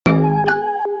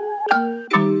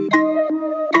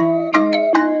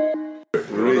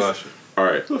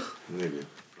right. Maybe.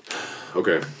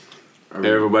 Okay.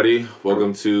 Hey, everybody.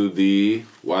 Welcome to the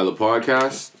Wila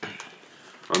Podcast.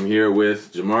 I'm here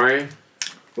with Jamari.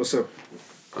 What's up?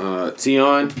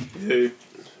 Tion. Hey.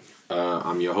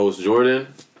 I'm your host, Jordan.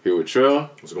 Here with Trill.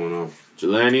 What's going on?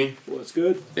 Jelani. What's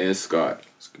good? And Scott.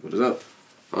 What is up?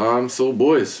 So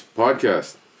boys,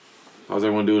 podcast. How's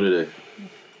everyone doing today?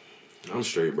 I'm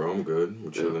straight, bro. I'm good.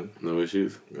 We're chilling. No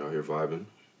issues? We out here vibing.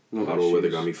 No Hot old weather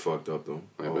got me fucked up, though.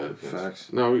 I bet.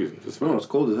 Facts. No, it's fine. No, it's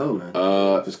cold as hell, man.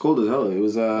 It's cold as hell. It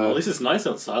was At least it's nice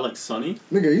outside, like sunny.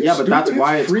 Nigga, you Yeah, but that's stupid?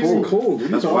 why it's freezing cold. cold.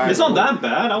 That's why It's not that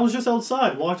bad. I was just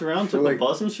outside, walked around, took like- the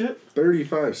bus and shit.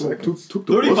 35 seconds.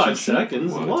 35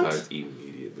 seconds? What? Monetized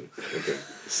immediately. Okay.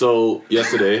 So,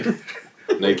 yesterday,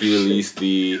 Nike released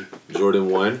the Jordan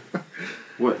 1.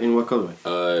 What in what color?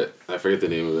 I forget the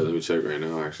name of it. Let me check right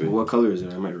now, actually. What color is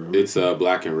it? I might remember. It's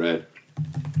black and red.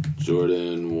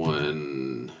 Jordan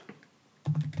 1.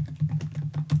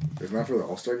 It's not for the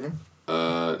All-Star game?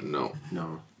 No.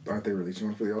 No, Aren't they releasing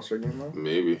one for the All-Star game, though?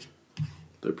 Maybe.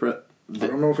 they're prep. I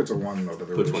don't know if it's a one, though, that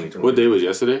they're Put releasing. 20. What day was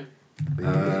yesterday?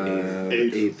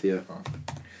 8th, yeah.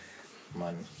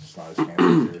 Mine, it's not as fancy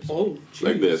as yours. Oh,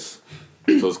 Like this.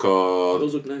 So it's called...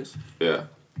 Those look nice. Yeah.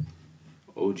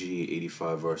 OG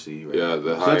 85 varsity, right? Yeah,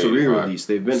 the So high that's a 85. re-release.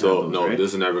 They've been So, had those, no, right?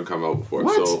 this has never come out before.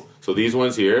 What? So these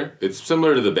ones here, it's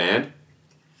similar to the band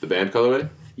colorway,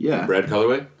 Yeah. bread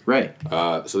colorway. Right.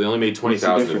 So they only made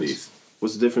 20,000 of difference? these.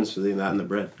 What's the difference between that and the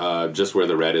bread? Just where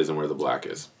the red is and where the black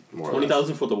is. More or less.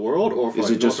 20,000 for the world or for Is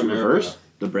like it just North America? reverse?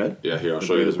 The bread? Yeah, here, I'll The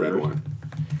show you bread the is red reverse. one.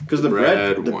 Because the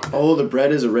Red bread. one. The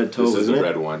bread is a red toe, This is isn't the it?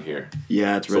 red one here.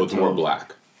 Yeah, it's red So it's toe. more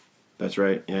black. That's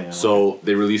right. Yeah. So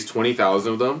they released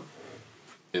 20,000 of them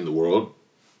in the world.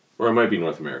 Or it might be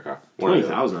North America. One of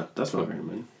them. 20,000. That's not very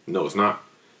many. No, it's not.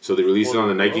 So they released it on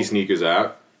the Nike Sneakers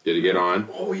app. You had to get on.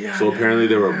 Oh, yeah. So apparently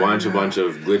there were a bunch of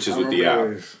glitches with the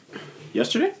app.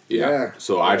 Yesterday? Yeah. Yeah.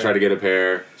 So I tried to get a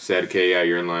pair, said, okay, yeah,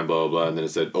 you're in line, blah, blah, blah. And then it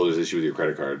said, oh, there's an issue with your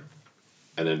credit card.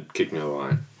 And then kicked me out of the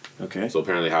line. Okay. So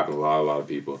apparently it happened to a lot of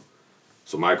people.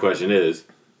 So my question is,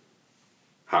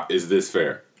 how is this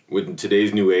fair? With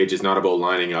today's new age, it's not about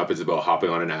lining up. It's about hopping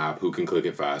on an app. Who can click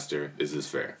it faster? Is this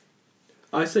fair?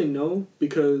 I say no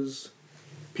because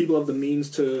people have the means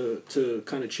to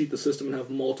kind of cheat the system and have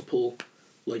multiple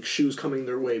like shoes coming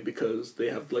their way because they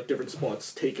have like different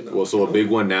spots taken up. Well, so a big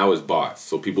one now is bots.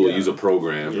 So people will Yeah. use a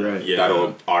program Right. Yeah.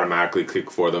 that'll automatically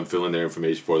click for them, fill in their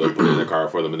information for them, put it in their car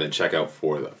for them, and then check out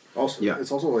for them. Also, Yeah.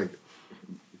 it's also like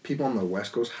people on the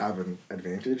West Coast have an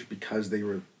advantage because they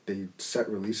set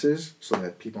releases so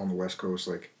that people on the West Coast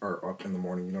like are up in the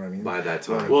morning. You know what I mean? By that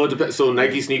time. Well, it depends. So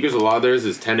Nike sneakers, a lot of theirs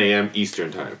is 10 a.m.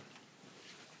 Eastern time.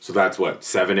 So that's what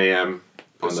 7 a.m.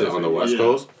 on the West Yeah.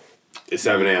 Coast. Is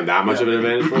 7 a.m. that much of an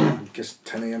advantage for them? Because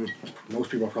 10 a.m. most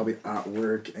people are probably at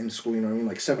work, in school, you know what I mean?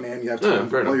 Like 7 a.m. you have Yeah, time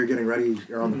fair enough. while you're getting ready,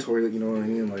 you're on the toilet, you know what I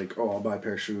mean? Like, oh, I'll buy a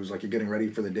pair of shoes. Like, you're getting ready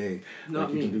for the day. Not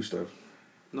like, you can me. do stuff.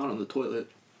 Not on the toilet.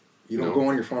 You don't No. go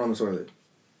on your phone on the toilet.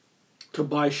 To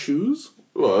buy shoes?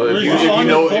 Well, if You're you on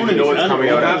know your phone it's in coming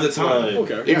general. out have the at time.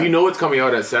 Okay. if you know it's coming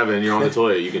out at 7, you're on the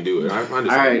toilet. You can do it. I understand.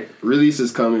 All right, release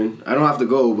is coming. I don't have to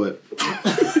go, but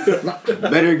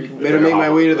better make my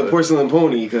way to the porcelain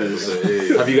pony because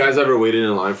Have you guys ever waited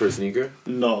in line for a sneaker?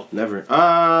 No. never.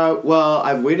 Well,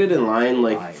 I've waited in line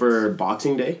like Lines. for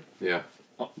Boxing Day, Yeah.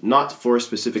 not for a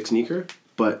specific sneaker,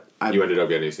 but You ended up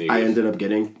getting sneakers. I ended up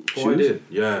getting shoes. Oh, I did.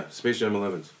 Yeah. Space Jam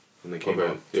 11s. When they came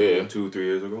Okay. out Yeah. 2-3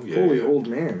 years ago. Yeah. Holy yeah. old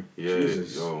man. Yeah,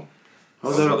 Jesus. yo.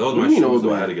 How's That that? was What my do you mean shoes, old though.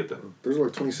 I man? had to get that. Those are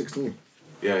like 2016.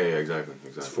 Yeah, exactly.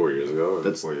 It's 4 years ago.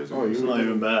 That's 4 years Oh, ago. It's not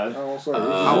even bad. Oh, sorry.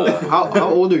 how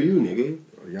old are you,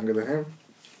 nigga? Younger than him?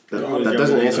 That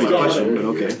doesn't answer my question, but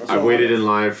okay. That's I all waited in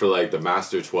line for like the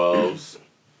Master 12s.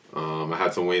 I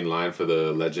had to wait in line for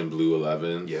the Legend Blue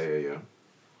 11s. Yeah.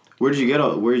 Where did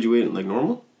you wait? Like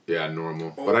normal? Yeah,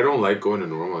 normal. But I don't like going to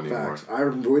normal anymore. Facts. I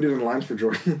waited in line for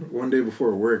Jordan one day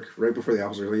before work, right before the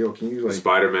officer was like, yo, can you like...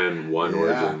 Spider-Man 1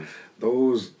 Origin.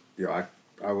 Those... Yo,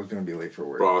 I was going to be late for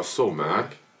work. Bro, I was so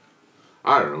mad.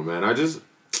 I don't know, man. I just...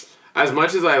 As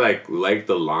much as I like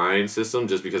the line system,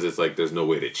 just because it's like there's no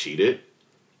way to cheat it,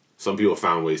 some people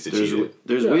found ways to cheat it.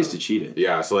 There's ways to cheat it.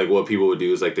 Yeah, so like what people would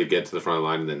do is like they'd get to the front of the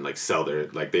line and then like sell their...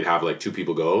 Like they'd have like 2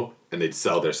 people go and they'd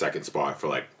sell their second spot for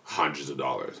like hundreds of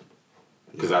dollars.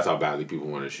 Because that's how badly people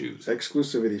want to shoes.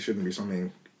 Exclusivity shouldn't be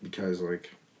something because like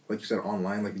you said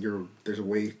online, like there's a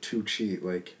way to cheat.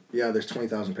 Like, yeah, there's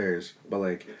 20,000 pairs, but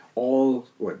like all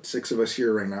 6 of us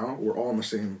here right now, we're all on the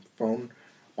same phone,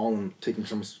 all taking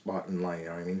some spot in line, you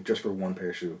know what I mean? Just for one pair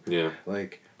of shoe. Yeah.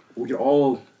 Like, we could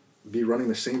all be running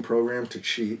the same program to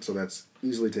cheat, so that's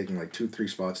easily taking like 2-3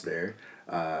 spots there.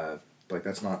 Like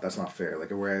that's not fair. Like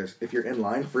whereas if you're in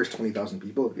line, first 20,000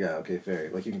 people, yeah, okay, fair.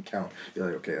 Like you can count. Be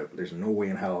like, okay, there's no way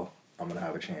in hell I'm gonna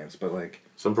have a chance. But like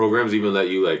some programs even let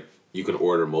you like you can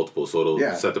order multiple, so it'll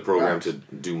Yeah, set the program facts.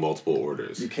 to do multiple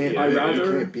orders. you can't. I you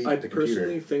rather, can't beat I the personally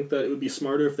computer. think that it would be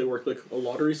smarter if they worked like a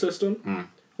lottery system,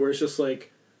 where it's just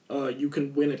like, you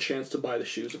can win a chance to buy the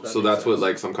shoes. If that So makes that's what sense.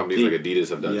 like some companies like Adidas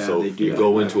have done. Yeah, So they do you that.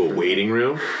 go Yeah, into a for waiting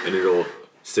room and it'll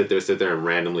sit there and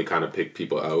randomly kind of pick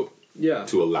people out Yeah.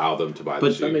 to allow them to buy the But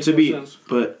shoes. That makes to more be, sense.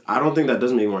 but I don't think that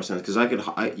does make more sense because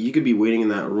you could be waiting in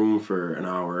that room for an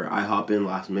hour. I hop in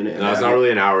last minute. No, it's not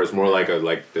really an hour. It's more like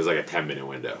there's like a 10-minute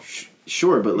window.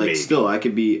 Sure, but like Maybe. still, I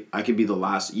could be the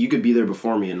last. You could be there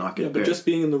before me and not get Yeah, a but pair. just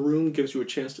being in the room gives you a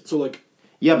chance to. So like,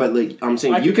 Yeah, but like I'm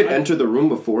saying, I you could- could I- enter the room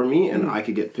before me and I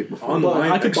could get picked before. you. But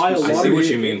I could buy a I see lottery what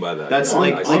you ticket. mean by that. That's Yeah,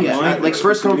 like I see. like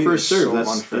first come first serve. So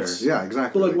That's unfair. that's Yeah,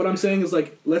 exactly. But like what I'm saying is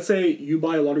like, let's say you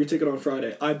buy a lottery ticket on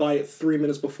Friday. I buy it 3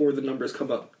 minutes before the numbers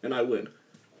come up, and I win.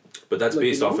 But that's Like,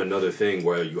 based you off know? another thing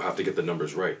where you have to get the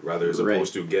numbers right, rather as Right.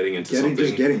 opposed to getting into Just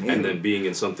something getting in. and then being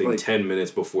in something Like- 10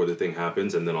 minutes before the thing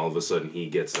happens, and then all of a sudden he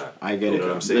gets that. I get You it. know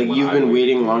what I'm saying? Like When you've I been wait-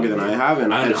 waiting longer than I have,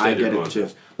 and I I understand get your it too.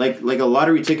 concept. Like a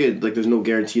lottery ticket, like there's no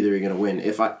guarantee that you're gonna win.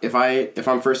 If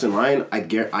I'm first in line,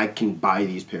 I can buy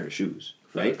these pair of shoes,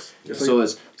 right? Facts. It's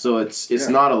It's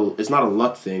Yeah. not a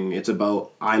luck thing. It's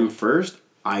about I'm first.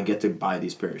 I get to buy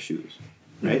these pair of shoes,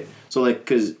 right? So like,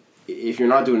 cause if you're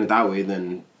not doing it that way,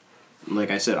 then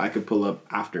like I said, I could pull up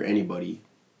after anybody,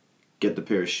 get the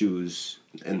pair of shoes,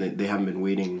 and they haven't been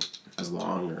waiting as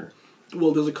long or.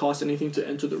 Well, does it cost anything to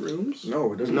enter the rooms?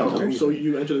 No, it doesn't. No. cost anything. So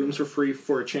you enter the rooms for free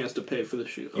for a chance to pay for the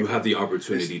shoe. You have the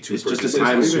opportunity to it's just purchase a it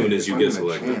time- as It's not soon even- as you it's get not even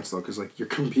a selected. chance though, because like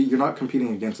you're not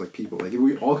competing against like people. Like if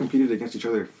we all competed against each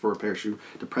other for a pair of shoe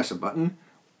to press a button,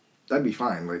 that'd be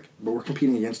fine. Like, but we're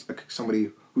competing against somebody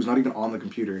who's not even on the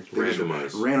computer. They just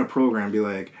Randomized. ran a program, and be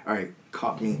like, all right,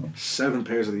 cop me 7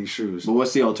 pairs of these shoes. But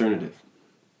what's the alternative?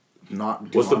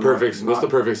 Not do What's the online- perfect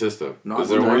system? not Is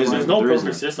there do one? online- There's no There perfect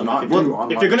isn't. system. Not if do you're,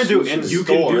 online if you're gonna do in exclusives. You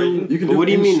can store, do- You can But do what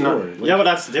do you mean in-store. not- Like, yeah, but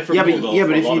that's different. Yeah, but though, yeah, for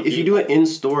but a if lot you of if you do people. it in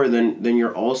store, then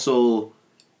you're also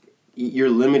you're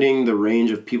limiting the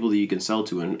range of people that you can sell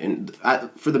to, and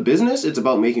for the business, it's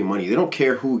about making money. They don't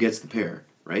care who gets the pair,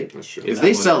 right? That's true. If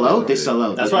they sell out, they sell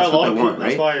out. That's why a what lot they of want, people-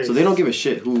 that's right? why- So they don't give a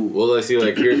shit who. Well, I see.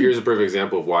 Like here's a perfect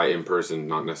example of why in person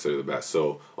not necessarily the best.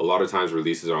 So a lot of times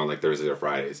releases are on like Thursdays or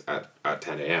Fridays at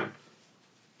 10 a.m.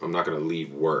 I'm not gonna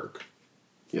leave work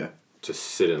Yeah. to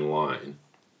sit in line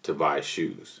to buy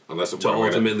shoes unless To I'm gonna-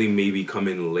 ultimately maybe come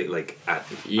in late, like at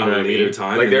You know a what I later mean?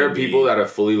 time. Like and there are then be- people that are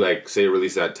fully like say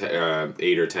release at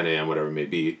 8 or 10 a.m. whatever it may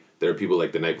be. There are people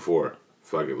like the night before,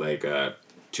 fuck it, like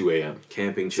 2 a.m.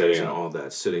 camping chairs Setting and up. all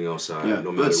that, sitting outside, Yeah,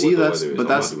 no matter but what see the that's weather is. but I'm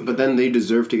that's not doing but that. then they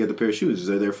deserve to get the pair of shoes.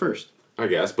 They're there first. I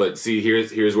guess, but see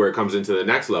here's where it comes into the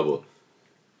next level.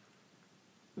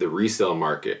 The resale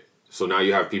market. So now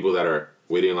you have people that are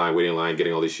waiting in line,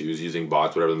 getting all these shoes, using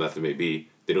bots, whatever the method may be.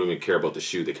 They don't even care about the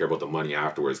shoe; they care about the money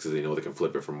afterwards because they know they can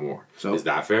flip it for more. So- is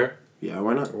that fair? Yeah,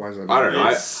 why not? Why is that? I don't know.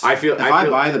 It's- I feel. If I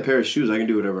feel, buy the pair of shoes, I can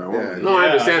do whatever I want. Yeah. with it. No, I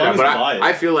Yeah, understand as long that, but as you buy it.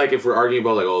 I feel like if we're arguing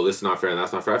about like, oh, this is not fair and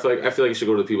that's not fair, I feel like it should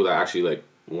go to the people that actually like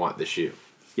want the shoe.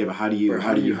 Yeah, but how do you But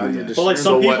how do you how do do you that? But like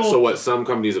So some people, what some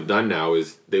companies have done now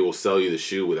is they will sell you the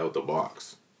shoe without the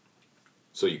box.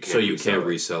 So you can't So you resell can't it.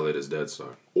 resell it as Dead Star.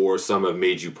 Or some have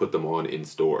made you put them on in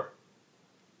store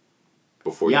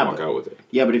before Yeah, you walk but- out with it.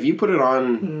 Yeah, but if you put it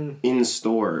on in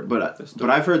store, but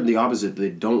I've heard the opposite. They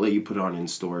don't let you put it on in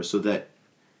store, so that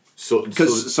So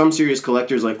because some serious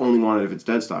collectors like only want it if it's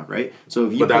dead stock, right? So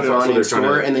if you But put that's it what- on so in they're trying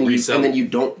store to and then resell it. you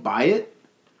don't buy it,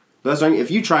 but that's what I mean.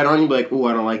 If you try it on, you'll be like, "Oh,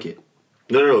 I don't like it."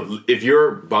 no. If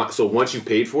you're so once you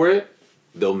paid for it,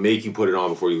 they'll make you put it on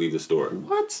before you leave the store.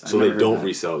 What? So they don't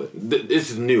resell it. This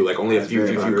is new. Like only a That's few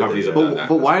very few good. companies have done But that.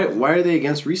 but why are they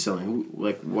against reselling?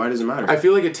 Like why does it matter? I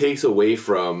feel like it takes away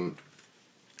from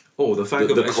Oh, the fact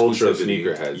the of culture of exclusivity.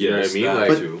 sneakerheads. You know what I Yes, mean? that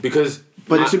Like too. because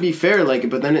But to be fair, like,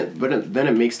 then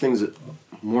it makes things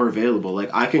more available. Like,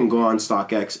 I can go on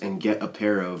StockX and get a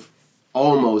pair of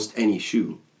almost any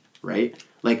shoe, right?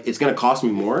 Like, it's gonna cost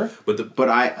me more, but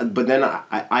then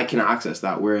I can access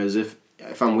that. Whereas if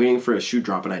I'm waiting for a shoe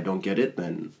drop and I don't get it,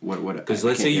 then what? Because I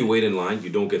let's can't say you get it. wait in line, you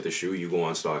don't get the shoe, you go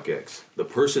on StockX. The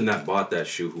person that bought that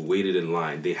shoe who waited in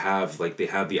line, they have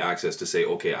the access to say,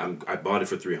 okay, I bought it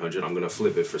for $300, I'm gonna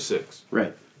flip it for $600.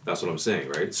 Right. That's what I'm saying,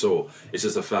 right? So it's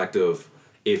just a fact of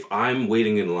if I'm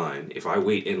waiting in line, if I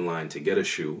wait in line to get a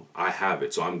shoe, I have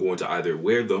it. So I'm going to either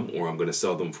wear them or I'm going to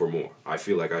sell them for more. I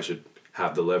feel like I should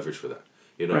have the leverage for that.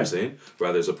 You know what I'm Right. saying?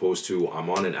 Rather as opposed to I'm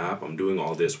on an app, I'm doing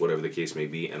all this, whatever the case may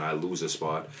be, and I lose a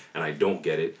spot and I don't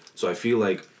get it. So I feel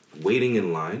like waiting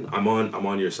in line. I'm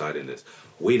on your side in this.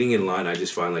 Waiting in line, I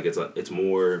just find like it's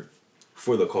more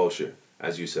for the culture,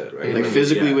 as you said, right? Like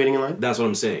physically waiting in line? That's what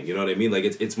I'm saying. You know what I mean? Like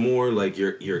it's more like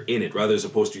you're in it, rather as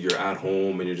opposed to you're at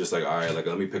home and you're just like, all right, like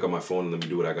let me pick up my phone and let me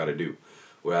do what I gotta do.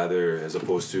 Rather as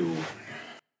opposed to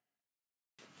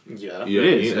Yeah. Yeah,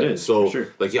 It is, so for sure.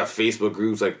 like Facebook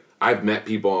groups. Like I've met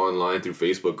people online through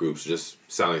Facebook groups just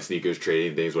selling sneakers,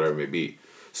 trading things, whatever it may be.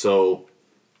 So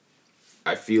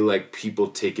I feel like people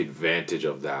take advantage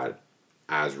of that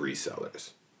as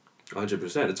resellers.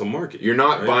 100%. It's a market. You're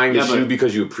not right? buying the Yeah, shoe but-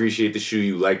 because you appreciate the shoe,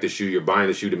 you like the shoe. You're buying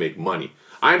the shoe to make money.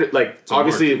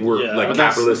 Obviously market. we're Yeah. like But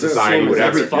capitalist It's the society, same as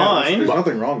whatever. every- Fine. There's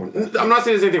nothing wrong with that. I'm not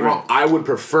saying there's anything wrong. I would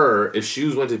prefer if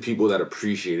shoes went to people that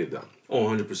appreciated them, Oh,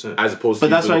 100%. as opposed to.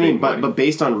 But that's people what I that mean. make money. But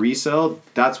based on resale,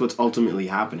 that's what's ultimately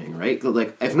happening, right?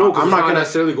 Like if No, because I'm it's not not gonna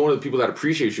necessarily going to the people that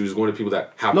appreciate shoes. It's going to people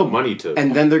that have No, money to.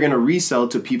 and then they're gonna resell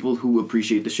to people who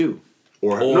appreciate the shoe.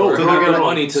 or Or no, have they're the gonna-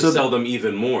 money to so sell them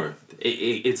even more.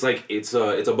 It's like it's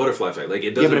a butterfly effect. Like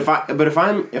it Yeah,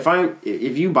 doesn't.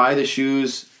 if you buy the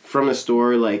shoes from the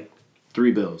store like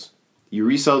 $3, you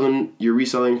resell them. You're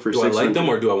reselling for do I $600. like them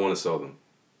or do I want to sell them?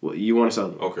 Well, you want to sell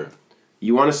them. Okay.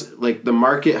 You want to like the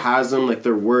market has them like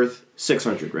they're worth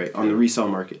 $600, right, on the resale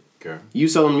market. Okay. You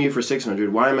sell them to me for $600.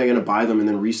 Why am I gonna buy them and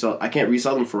then resell? I can't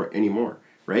resell them for anymore,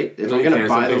 right? If I'm gonna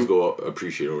buy things them, go up,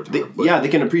 appreciate over time. they, but yeah, they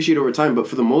can appreciate over time, but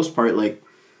for the most part, like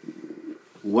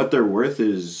what they're worth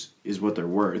is what they're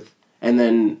worth. And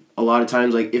then a lot of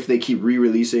times, like if they keep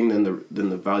re-releasing, then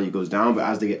the value goes down. But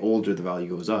as they get older, the value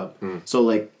goes up. So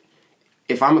like,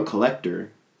 if I'm a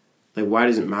collector, like why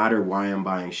does it matter why I'm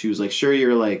buying shoes? Like sure,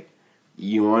 you're like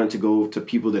you want it to go to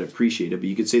people that appreciate it, but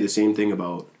you could say the same thing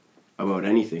about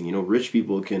anything. You know, rich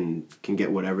people can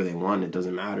get whatever they want. It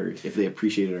doesn't matter if they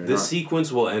appreciate it or The not.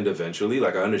 sequence will end eventually.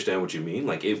 Like I understand what you mean.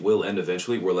 Like it will end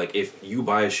eventually. Where like if you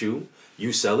buy a shoe,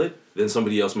 you sell it, then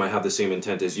somebody else might have the same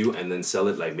intent as you, and then sell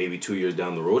it like maybe 2 years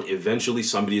down the road. Eventually,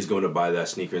 somebody is going to buy that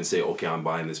sneaker and say, "Okay, I'm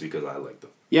buying this because I like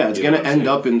them." Yeah, it's You know gonna what I'm end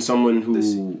saying? up in someone who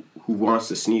This- who wants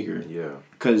the sneaker. Yeah.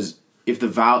 Because if the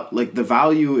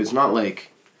value is not like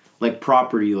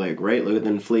property, like right, like with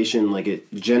inflation, like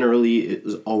it generally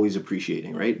is always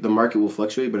appreciating, right? The market will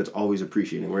fluctuate, but it's always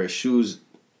appreciating. Whereas shoes,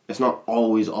 it's not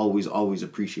always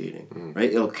appreciating,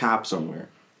 right? It'll cap somewhere,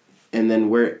 and then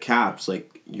where it caps,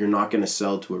 like you're not gonna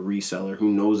sell to a reseller who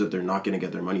knows that they're not gonna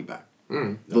get their money back.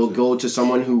 They'll go to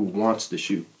someone who wants the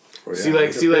shoe. Oh, See, a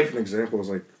like- perfect example is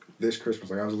like this Christmas.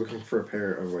 Like I was looking for a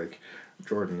pair of like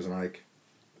Jordans, and like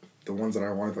the ones that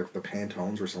I wanted, like the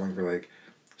Pantones, were selling for like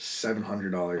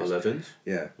 $700. 11s.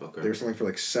 Yeah, Okay. they were selling for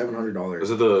like $700. is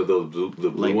it the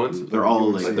blue Like ones? they're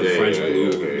all like Like The Yeah, French yeah, blue,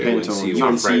 yeah, yeah, yeah. Pantone, UNC. It's not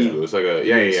UNC. French blue. It's like a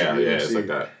yeah. It's UNC. like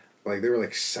that. Like they were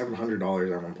like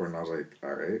 $700 at one point, and I was like,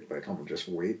 all right, like I'm gonna just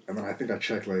wait. And then I think I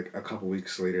checked like a couple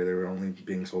weeks later, they were only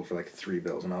being sold for like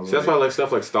 $3, and I was See, that's like, why I like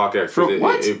stuff like StockX. 'cause From it,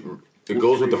 what? It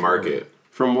goes with the market.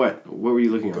 From what? What were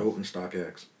you looking at? Goat and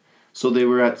StockX. So they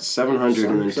were at 700,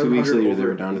 and then 2 weeks 700 later they over-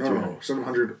 were down to 300.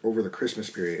 700 over the Christmas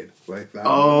period, like that.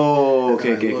 Oh, And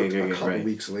then okay, I looked okay, a couple right.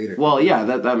 weeks later. Well, yeah,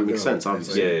 that makes No, sense, it's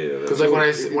obviously. Yeah. Because like when I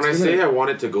It's when I gonna- say I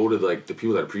want it to go to like the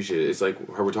people that appreciate it, it's like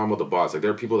how we're talking about the bots. Like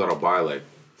there are people that'll buy like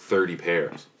 30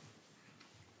 pairs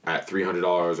at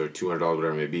 $300 or $200,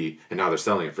 whatever it may be, and now they're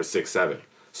selling it for $600, $700.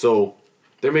 So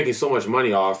they're making so much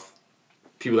money off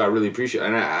people that really appreciate it.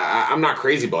 And I'm not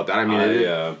crazy about that. I mean,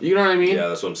 yeah. you know what I mean? Yeah,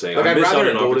 that's what I'm saying. Like I I'd miss out rather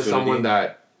an go to opportunity. someone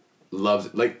that loves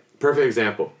it. Like perfect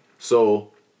example. So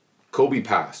Kobe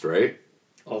passed, right?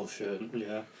 Oh shit!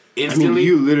 Yeah. I Instantly. mean,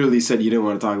 you literally said you didn't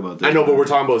want to talk about this. I know, but we're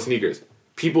talking about sneakers.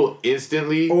 People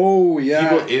instantly. oh yeah,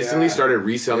 People instantly yeah. started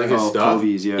reselling his Oh, stuff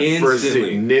Kobe's, yeah. for Instantly.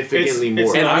 significantly It's-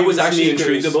 more. And not I was even actually sneakers.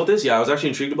 intrigued about this. Yeah, I was actually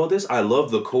intrigued about this. I love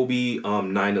the Kobe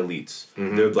 9 Elites.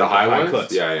 They're like The high ones?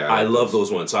 cuts. Yeah, yeah, I yeah. love those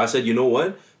ones. So I said, you know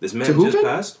what? This man To just hoop in?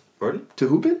 passed. Pardon? To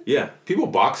hoop it? Yeah. People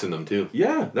boxing them too.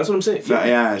 Yeah, that's what I'm saying.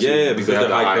 Yeah, I see. yeah, because They have they're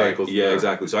the high high cut. ankles, Yeah, yeah.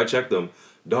 exactly. So I checked them.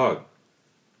 Dog,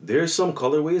 there's some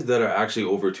colorways that are actually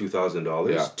over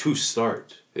 $2,000 Yeah. to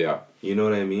start. Yeah. You know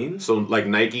what I mean? So like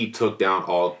Nike took down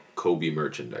all Kobe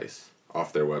merchandise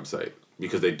off their website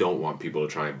because they don't want people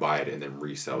to try and buy it and then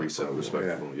resell it. Resell, for more.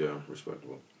 respectable. Yeah,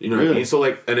 respectable. You know what I Really? mean? So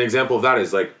like an example of that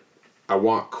is like I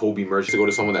want Kobe merch to go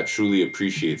to someone that truly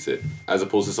appreciates it as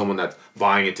opposed to someone that's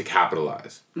buying it to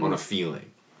capitalize on a feeling.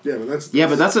 Yeah, but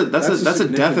that's a death of an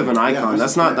significant- icon. yeah,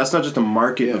 that's not just a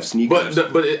market Yeah. of sneakers.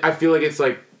 I feel like it's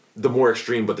like the more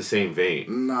extreme but the same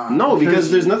vein. Nah, no, because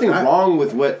there's nothing wrong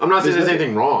with what. I'm not saying there's nothing-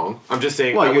 anything wrong. I'm just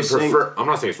saying Well, I you're would saying- prefer. I'm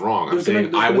not saying it's wrong. I'm There's gonna-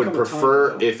 saying there's I gonna would come a time, prefer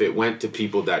though. if it went to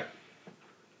people that,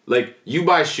 like, you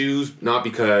buy shoes not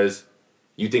because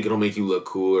you think it'll make you look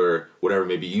cool or whatever.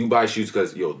 Maybe you buy shoes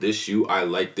because this shoe, I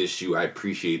like this shoe, I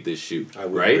appreciate this shoe. I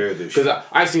would right? wear this shoe. Because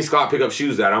I've seen Scott pick up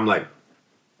shoes that I'm like,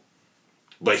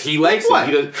 but he likes What?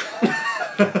 it. He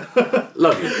does.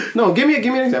 Love you. No, give me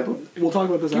an example. We'll talk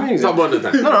about this Give me an after. Stop example. one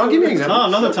at a time. No, give me an example. No,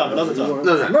 another time. No.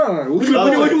 Another time.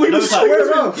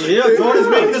 Yeah, Jordan's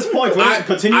making this point.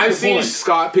 Continue I've the seen point.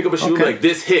 Scott pick up a shoe Okay. like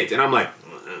this hit, and I'm like,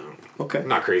 Okay. I'm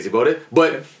not crazy about it.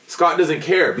 But Scott doesn't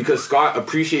care because Scott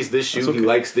appreciates this shoe. okay. He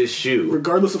likes this shoe.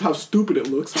 Regardless of how stupid it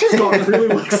looks, Scott really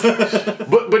likes it.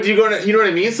 But you know what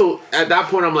I mean? So at that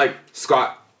point, I'm like,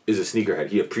 Scott is a sneakerhead.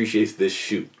 He appreciates this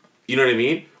shoe. You know what I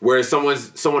mean? Whereas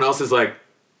someone else is like,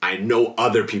 I know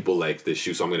other people like this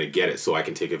shoe, so I'm gonna get it so I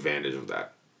can take advantage of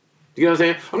that. You know what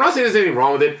I'm saying? I'm not saying there's anything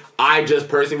wrong with it. I just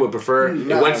personally would prefer it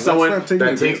when someone That's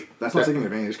not taking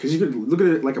advantage because you could look at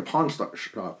it like a pawn shop.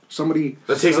 Somebody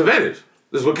that takes advantage.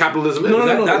 This is what capitalism is.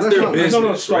 That's their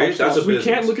business, stop, right? stop. That's a We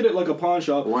business. can't look at it like a pawn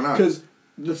shop. Why not? Because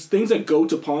the things that go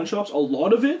to pawn shops, a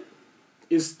lot of it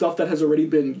is stuff that has already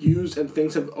been used, and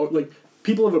things have like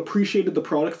people have appreciated the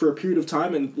product for a period of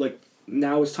time, and like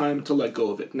now it's time to let go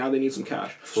of it. Now they need some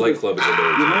cash. Flight Club is a better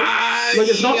Like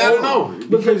it's not I all, don't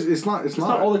know. because it's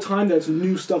not all the time that it's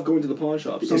new stuff going to the pawn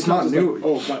shop. It's Sometimes not new. Like,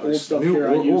 oh, my old It's stuff new here.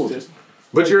 I or use old. this.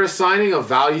 But you're assigning a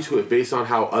value to it based on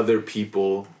how other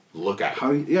people look at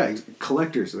it.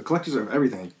 Collectors. The collectors of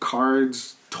everything.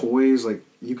 Cards, toys. Like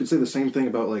you could say the same thing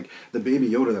about like the Baby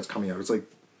Yoda that's coming out. It's like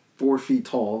 4 feet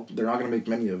tall. They're not gonna make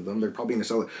many of them. They're probably gonna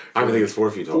sell it. I don't think it's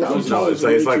 4 feet tall. 4 feet No, tall it's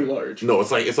is like way too large. No,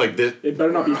 it's like this. It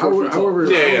better not be 4 feet tall. However,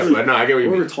 Yeah, but no, I get what you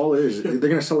however mean. tall it is, they're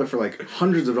gonna sell it for like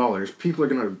hundreds of dollars. People are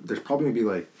gonna. There's probably gonna be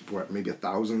like what, maybe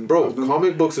 1,000. Bro, of them.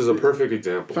 comic books is a perfect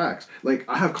example. Facts. Like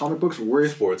I have comic books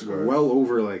worth Sports cards. well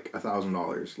over like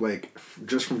 $1,000. Like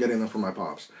just from getting them from my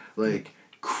pops. Like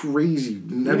crazy. You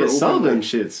Never can sell opened, them like,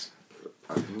 shits.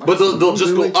 But they'll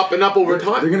just go They're like- up and up over They're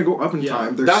time. gonna go up in Yeah.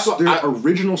 time. That's what they're I-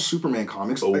 original Superman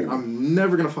comics. Like, Oh. I'm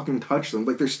never gonna fucking touch them.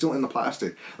 Like they're still in the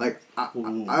plastic. Like I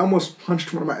almost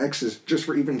punched one of my exes just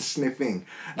for even sniffing.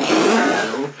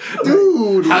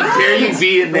 Dude, How dare you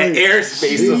be in the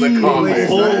airspace of the comic?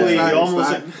 Holy,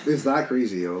 almost- it's that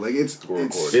crazy, yo. Like it's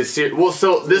It's serious. Well,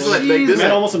 so this like this.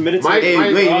 Man almost admitted to My- it. Hey,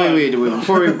 my- wait.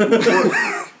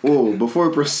 Before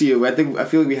we proceed, I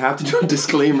feel like we have to do a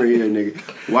disclaimer here, nigga.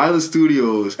 Wireless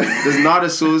Studios does not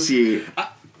associate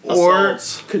or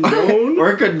Assaults. Condone?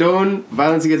 or condone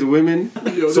violence against women.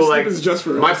 Yo, this So like is just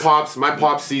for my us.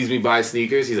 pops sees me buy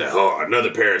sneakers. He's like, oh,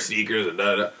 another pair of sneakers and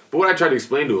da da. But what I try to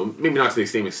explain to him, maybe not to the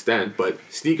same extent, but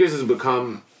sneakers has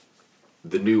become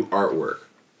the new artwork.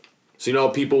 So you know,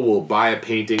 people will buy a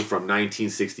painting from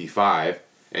 1965,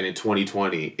 and in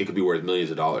 2020, it could be worth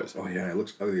millions of dollars. oh yeah, it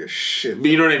looks ugly as shit. But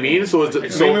you know what I mean? So it's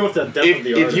Agree with the depth of if,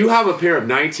 the if artist. you have a pair of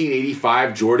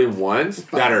 1985 Jordan 1s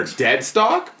that are dead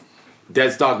stock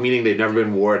meaning they've never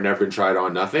been worn, never been tried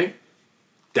on, nothing,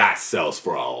 that sells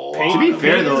for a lot. Paint- To be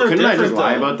fair Paintings though, are couldn't I just different,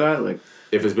 lie though. about that? Like,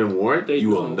 If it's been worn, They you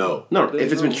will know. know. no,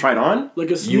 if it's been tried on, Like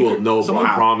a sneaker. You will know, Someone-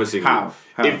 I'm promising How?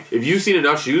 you. If you've seen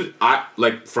enough shoes, I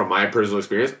like from my personal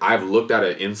experience, I've looked at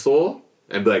an insole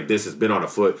and be like, this has been on a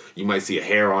foot. You might see a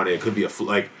hair on it. It could be a foot.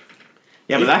 Like,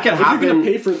 yeah, but that can If you're happen. gonna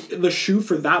pay for the shoe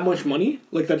for that much money,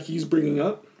 like that he's bringing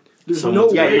up, there's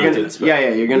Someone's no Yeah, way. you're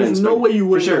gonna. You're gonna. There's no inspect- way you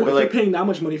would for sure, know. but If like, you're paying that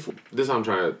much money for. this is how I'm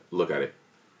trying to look at it.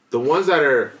 The ones that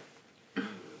are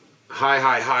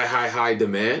high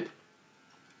demand,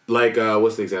 like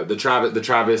what's the example? The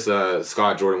Travis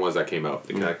Scott Jordan ones that came out.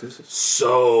 The cactus.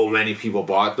 So many people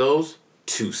bought those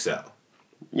to sell,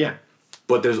 yeah,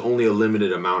 but there's only a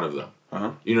limited amount of them.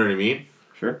 You know what I mean?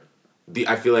 sure.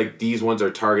 I feel like these ones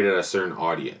are targeted at a certain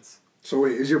audience. So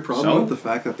wait, is your problem So? with the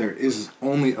fact that there is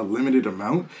only a limited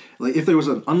amount? Like if there was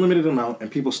an unlimited amount and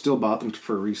people still bought them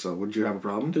for resale, would you have a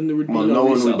problem? Then there would be Well, no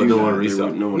one resell. would do No that. one There resell.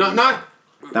 would- no one Not would. not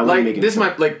That wouldn't like make any this sense.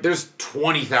 might like there's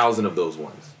 20,000 of those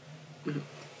ones.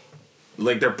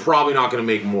 Like they're probably not gonna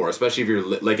make more, especially if you're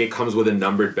like it comes with a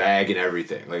numbered bag and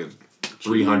everything, like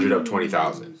 300 of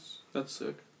 20,000. That's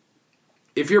sick.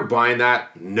 If you're buying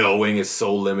that knowing it's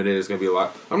so limited, it's gonna be a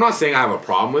lot. I'm not saying I have a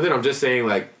problem with it. I'm just saying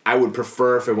like I would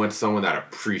prefer if it went to someone that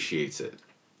appreciates it.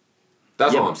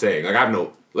 That's Yeah. all I'm saying. Like I have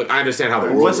no like I understand how the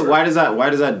world What's, works. why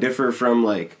does that differ from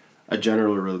like a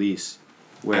general release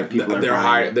where people are they're buying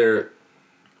high. it? They're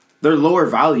They're lower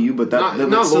value, but Not- that's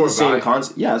not still lower the same value.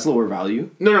 concept. Yeah, it's lower value.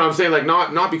 no. I'm saying like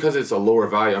not because it's a lower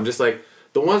value. I'm just like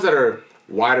the ones that are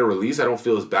wider release. I don't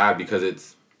feel as bad because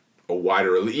it's a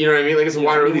wider release. You know what I mean? Like it's a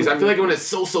wider release. I feel like when it's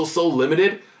so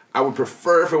limited, I would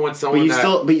prefer if it went But someone you that.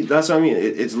 still, but that's what I mean.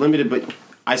 It's limited, but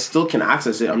I still can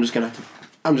access it. I'm just gonna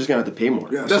have to pay more.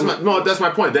 Yeah, That's so- my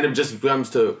point. Then it just comes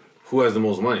to who has the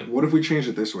most money. What if we change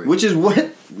it this way? Which is what how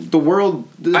the world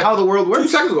 2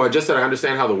 works. seconds ago, I just said I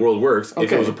understand how the world works. If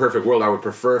Okay. it was a perfect world, I would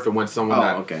prefer if it went someone Oh,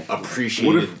 that okay.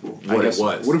 appreciated what it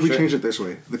was. What if we Sure. change it this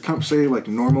way? The say like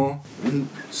normal, and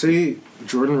say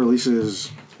Jordan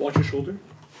releases Watch your shoulder.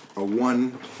 a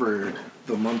 1 for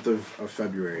the month of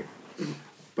February,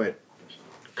 but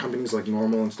companies like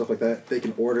Normal and stuff like that, they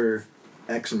can order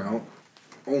X amount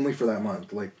only for that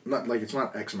month. Like not like it's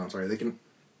not X amount. Sorry, they can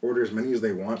order as many as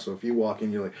they want. So if you walk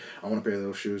in, you're like, I want a pair of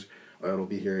those shoes. It'll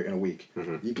be here in a week.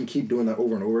 You can keep doing that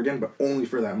over and over again, but only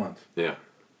for that month. Yeah.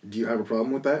 Do you have a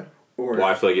problem with that? Or Well,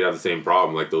 I feel like you'd have the same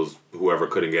problem. Like those, whoever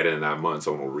couldn't get it in that month,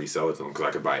 someone will resell it to them because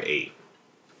I could buy 8.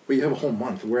 but you have a whole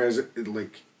month. Whereas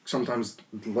like sometimes,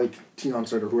 like Tion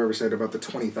said or whoever said about the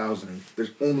 20,000,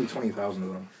 there's only 20,000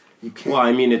 of them. You can't. Well,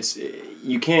 I mean, it's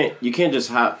you can't just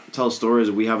tell stores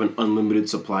that we have an unlimited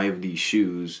supply of these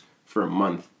shoes for a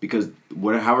month because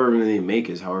however many they make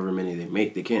is however many they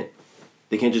make. They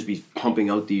can't just be pumping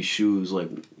out these shoes like.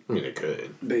 I mean, they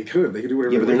could. They could do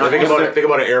whatever. Yeah, but they they're want. not- Think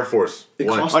about an Air Force It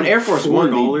One. costs On Air Force One,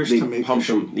 $4 they to make pump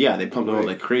the them. shoe. Yeah, they pump them out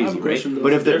like I have crazy, a right? question,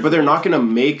 though. But they're not gonna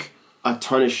make a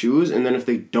ton of shoes, and then if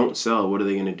they don't sell, what are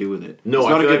they gonna do with it? No, It's I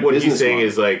not a feel good like what he's business saying model.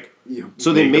 is like,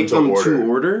 So they make them to to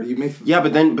order. You make- Yeah,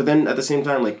 but then at the same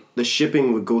time, like the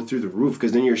shipping would go through the roof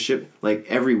because then you're like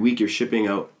every week you're shipping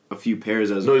out a few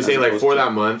pairs as. no, he's as saying like opposed for to-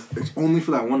 that month. It's only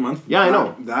for that 1 month. Yeah, I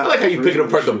know. I like how you picking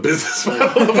apart the business model.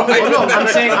 of Oh,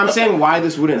 no, I'm saying why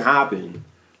this wouldn't happen,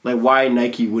 like why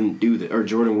Nike wouldn't do this or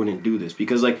Jordan wouldn't do this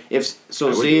because like if so I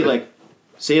would say do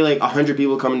it. like 100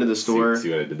 people come into the store see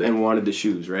what I did there? and wanted the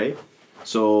shoes, right?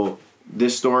 So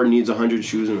this store needs 100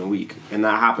 shoes in a week, and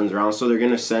that happens around. So they're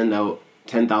gonna send out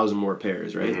 10,000 more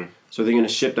pairs, right? Mm-hmm. So they're gonna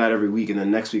ship that every week, and then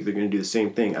next week they're gonna do the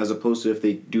same thing. As opposed to if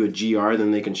they do a GR,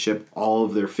 then they can ship all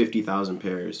of their 50,000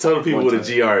 pairs. Tell the people one what a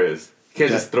time. GR is. You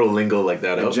can't just throw lingo like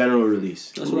that A out. general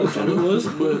release. That's what I thought it was,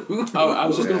 but I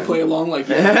was just gonna play along like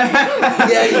that.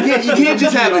 Yeah, you can't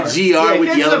just have a GR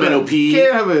with yellow NOP. You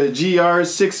can't have a GR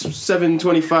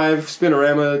 6725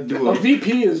 Spinorama A duo.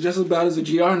 VP is just as bad as a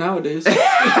GR nowadays. Like,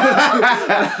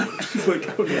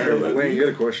 I don't care about Wayne, you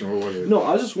had a question. What was it? No,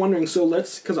 I was just wondering. So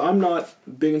because I'm not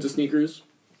big into sneakers.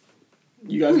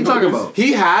 You guys What are you know talking this? about?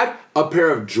 He had a pair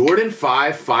of Jordan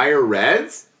 5 Fire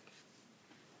Reds.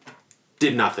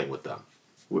 Did nothing with them.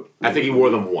 I think he wore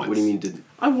them once. What do you mean? Did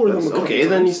I wore them. A couple okay?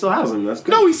 Then he times. still has them. That's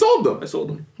good. No, he sold them I sold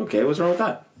them. Okay, what's wrong with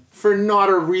that? for not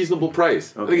a reasonable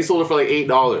price. I think he sold it for like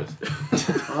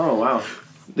 $8. Oh wow,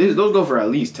 those go for at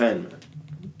least 10. Man.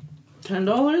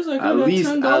 $10? I At least,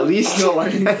 $10? at least. No, I Are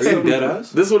you dead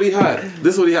ass? This is what he had.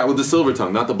 This is what he had with the silver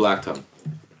tongue, not the black tongue.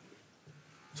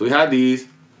 So he had these,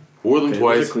 wore them Okay,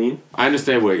 twice. those are clean. I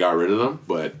understand why he got rid of them,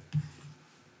 but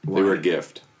they were a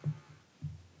gift.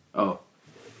 Oh,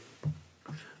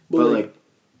 But but like,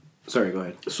 sorry, go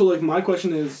ahead. so like my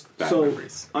question is, Bad so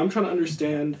memories. I'm trying to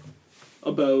understand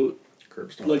about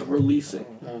Curb stop. like releasing.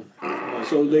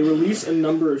 So they release a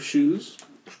number of shoes.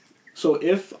 So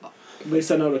if they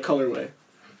send out a colorway,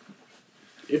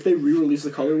 if they re-release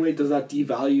the colorway, does that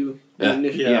devalue the Yeah.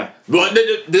 initial? Yeah. But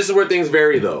this is where things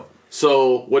vary, though.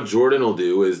 So what Jordan will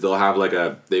do is they'll have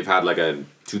they've had like a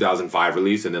 2005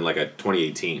 release and then like a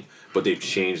 2018, but they've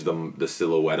changed the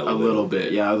silhouette a A little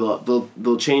bit, yeah.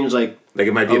 They'll change like Like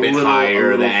it might be a bit little-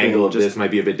 higher. a The little angle of thing, this just-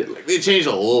 might be a bit. Like, they changed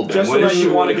a little bit. Just When, so it, that you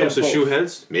when wanna it comes get to shoe both.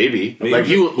 heads, Maybe. maybe. Like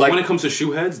you But like when it comes to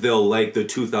shoe heads, they'll like the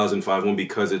 2005 one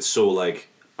because it's so like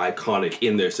iconic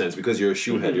in their sense. Because you're a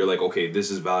shoe head, you're like, okay, this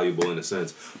is valuable in a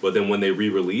sense. But then when they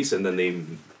re-release and then they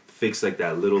fix like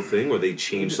that little thing or they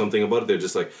change something about it, they're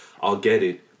just like, I'll get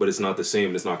it, but it's not the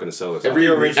same. It's not going to sell us. every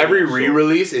original,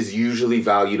 re-release is usually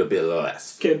valued a bit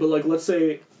less. Okay, but like let's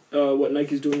say what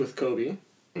Nike's doing with Kobe,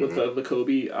 with the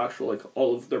Kobe actual like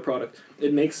all of their product,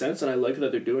 it makes sense and I like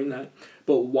that they're doing that.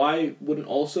 But why wouldn't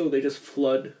also they just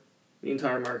flood the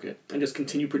entire market and just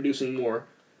continue producing more?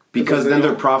 because they then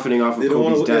they're don't- profiting off of they don't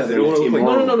Kobe's wanna- yeah, death they and don't it's wanna look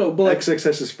like- immoral. No, but like,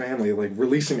 XXS's family like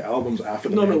releasing albums after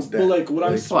the no, man's but death. like what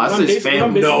I'm Like, Well, that's what I'm his basing- what I'm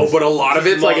family. basing No, this- but a lot of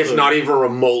it's like it's Love not even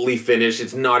remotely finished.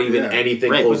 It's not even Yeah.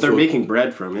 anything Right, close but they're to making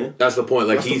bread from it. That's the point.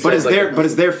 Like he But says, it's like,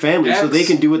 their family, so they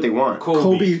can do what they want.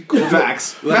 Kobe.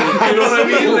 Facts. You know what I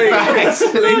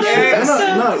mean?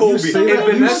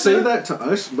 You say that to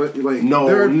us, but like No,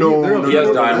 there are no, there are no, He has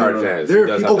people diehard that- fans. There He are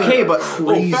does people have that Okay, are but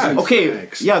crazy okay,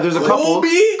 facts. yeah. There's a couple.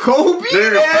 Kobe? Kobe. No,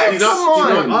 Yeah, he's not,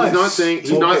 come on. he's not saying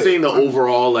Okay. the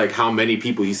overall like how many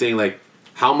people. He's saying like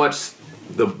how much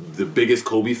the biggest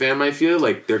Kobe fan might feel,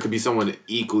 like there could be someone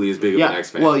equally as big of an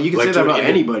X fan. Well, you can like, say that to about an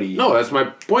anybody. No, that's my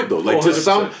point though. Like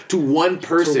to one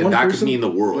person, that could mean the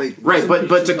world. Like, Right,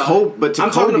 but to Kobe,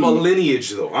 I'm talking about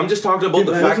lineage though. I'm just talking about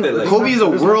the fact that like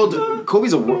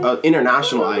Kobe's a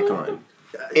international icon.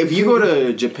 If you go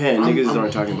to Japan, niggas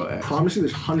aren't talking about X. I promise you,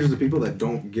 there's hundreds of people that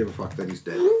don't give a fuck that he's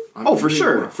dead. Oh, for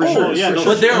sure, for sure. yeah, no,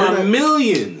 but there are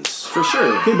millions. For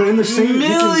sure. Okay, but in the same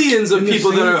Millions of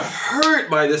people that are hurt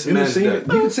by this in the man's same, death.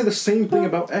 you could say the same thing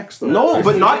about X though. No,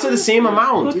 but not to the same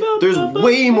amount. There's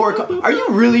way more. Are you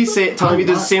really telling me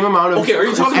there's the same amount of? Okay, are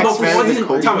you talking X about fans quantity? as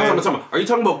Kobe fans? Are you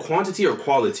talking about quantity or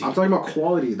quality? I'm talking about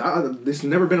quality. This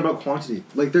never been about quantity.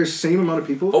 Like there's same amount of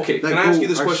people. Okay, can I ask you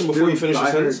this question before you finish your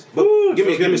sentence? Give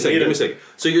me a second.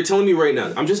 So you're telling me right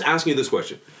now, I'm just asking you this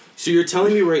question. So you're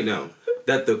telling me right now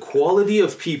that the quality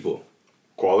of people,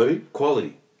 Quality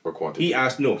or quantity?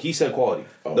 he said quality.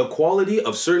 Oh. The quality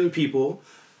of certain people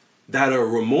that are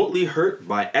remotely hurt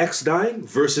by X dying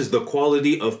versus the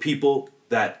quality of people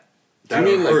that Do you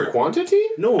mean are hurt. like quantity?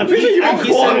 No, I'm pretty sure you meant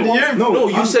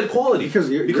quality. You said quality. Because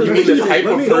you're You mean the type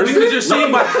of person? Because you're saying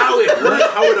about how it hurts,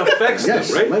 how it affects Yes,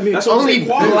 them, right? let me- That's what I'm Only saying.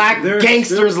 Quality. black There's-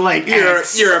 gangsters like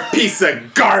X. You're a piece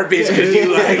of garbage because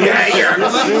you like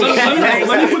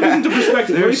Let me put this into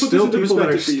perspective. There's still people that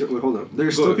are for you. still. Wait, hold up.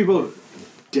 There's still people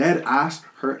dead ass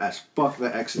hurt as fuck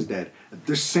that X is dead.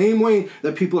 The same way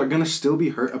that people are gonna still be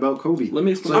hurt about Kobe. Let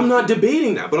me explain. I'm not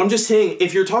debating that, but I'm just saying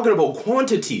if you're talking about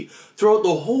quantity throughout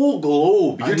the whole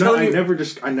globe, you're telling me.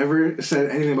 I never said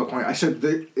anything about quantity. I said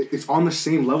that it's on the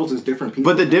same levels as different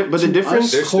people. But the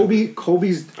difference. Us,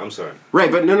 Kobe's I'm sorry.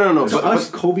 Right, but no. to us,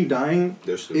 Kobe dying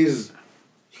They're stupid. is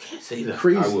say that.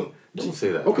 crazy. I will. Don't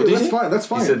say that. Okay, that's fine. That's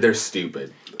fine. He said they're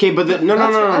stupid. Okay, but no.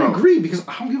 I agree because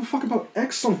I don't give a fuck about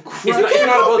X. Some crap.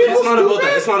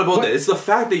 It's not about that. It's the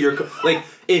fact that you're like,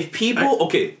 if people,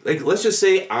 okay, like let's just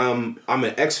say I'm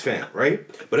an X fan, right?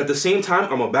 But at the same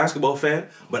time, I'm a basketball fan.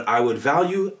 But I would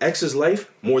value X's life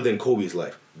more than Kobe's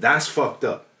life. That's fucked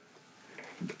up.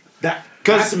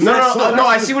 Because no,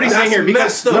 I see what he's saying here.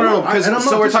 Because because And I'm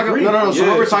so not we're talking. disagreeing. No. So Yeah,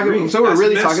 what we're talking. So we're That's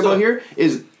really messed talking about up. here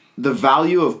is the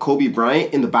value of Kobe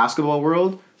Bryant in the basketball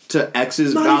world to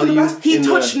X's value. He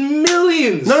touched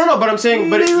millions. No. But I'm saying,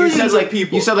 but you Millions said of like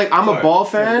people. you said like I'm a Sorry. ball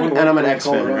fan and I'm an X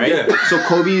fan, right? Yeah. So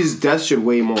Kobe's death should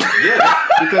weigh more. Yeah.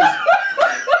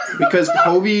 because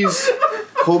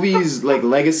Kobe's like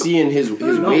legacy and his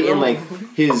weight and like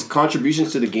his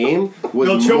contributions to the game was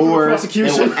No choke for more than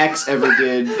prosecution. what X ever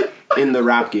did in the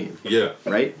rap game, Yeah.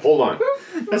 right? Hold on.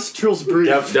 That's Trill's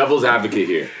brief. Devil's advocate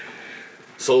here.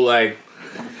 So like,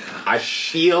 I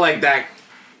feel like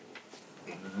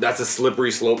that's a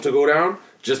slippery slope to go down,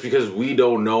 just because we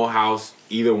don't know how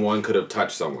either one could have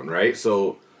touched someone, right?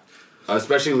 So,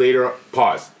 especially later.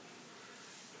 Pause.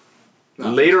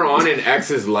 Later on in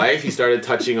X's life, he started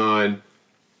touching on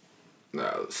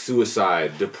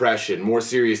suicide, depression, more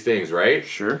serious things, right?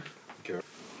 Sure.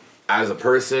 As a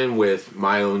person with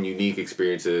my own unique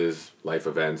experiences, life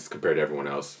events compared to everyone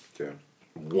else,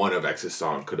 one of X's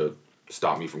songs could have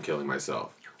stopped me from killing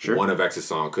myself. Sure. One of X's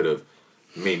songs could have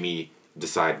made me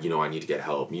decide, I need to get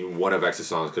help. One of X's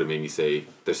songs could have made me say,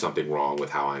 there's something wrong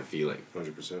with how I'm feeling.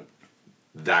 100%.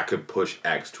 That could push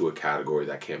X to a category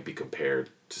that can't be compared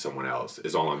to someone else,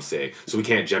 is all I'm saying. So we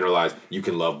can't generalize, you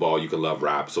can love ball, you can love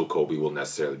rap, so Kobe will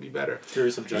necessarily be better. Very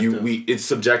subjective. It's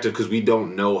subjective because we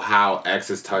don't know how X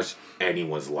has touched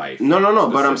anyone's life. No.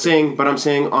 But I'm saying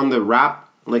on the rap,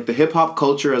 like the hip hop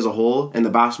culture as a whole and the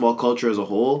basketball culture as a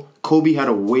whole, Kobe had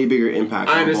a way bigger impact.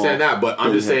 I on understand ball that, but I'm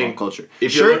than just hip-hop saying, culture.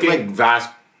 if Sure, you're looking like,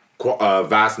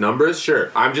 vast numbers,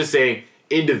 sure. I'm just saying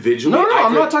individually. No,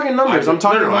 I'm not talking numbers. I'm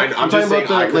talking about I'm just saying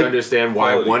the, I could like, understand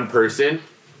why quality. one person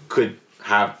could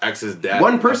have X's death.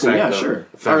 one person, affect yeah, them, sure,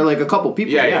 affect- or like a couple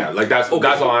people. Yeah. Like that's all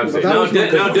I'm saying. that was my-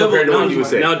 Compared to what you were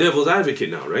saying. Now devil's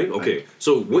advocate now, right? Okay.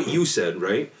 So what you said,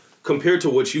 right? Compared to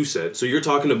what you said, so you're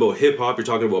talking about hip hop, you're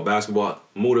talking about basketball,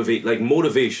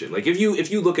 motivation. Like if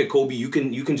you look at Kobe, you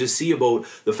can just see about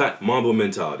the fact Mamba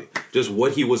mentality, just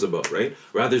what he was about, right?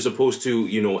 Rather as opposed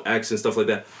to X and stuff like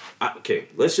that. Okay,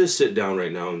 let's just sit down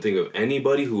right now and think of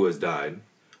anybody who has died.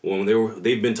 When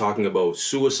they've been talking about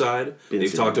suicide,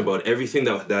 they've talked about everything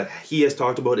that he has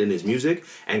talked about in his music,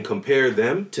 and compare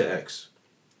them to X.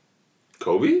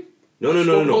 Kobe?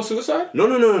 No. Suicide?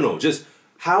 No. Just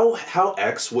how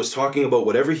X was talking about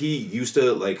whatever he used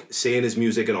to like say in his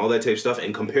music and all that type of stuff,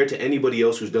 and compared to anybody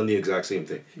else who's done the exact same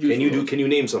thing. Can you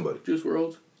name somebody? Juice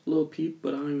WRLD, Lil Peep,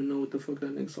 but I don't even know what the fuck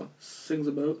that nigga sings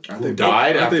about. Who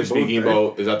died after speaking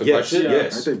about? Is that the question?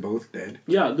 Yes. Aren't they both dead?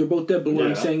 Yeah, they're both dead, but what I'm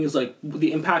Yeah. saying is like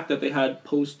the impact that they had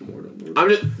post mortem.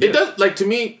 It does, like, to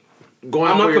me, going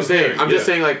I'm on not what you're saying, comparing, I'm just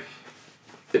saying, like,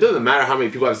 it doesn't matter how many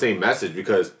people have the same message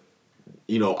because,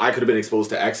 you know, I could have been exposed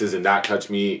to X's and that touched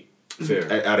me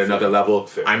at another level.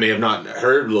 Fair. I may have not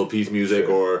heard Lil Peep's music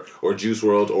or Juice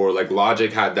WRLD or like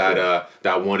Logic had that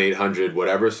 1-800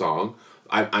 whatever song.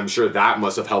 I'm sure that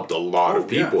must have helped a lot of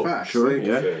people. Yeah, facts. Sure, Like,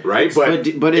 yeah. Right?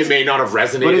 But it may not have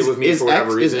resonated with me for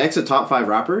whatever reason. Is X a top 5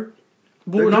 rapper?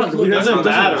 But we're not. It doesn't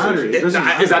matter. It doesn't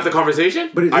matter. Is that the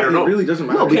conversation? But I don't know. It really doesn't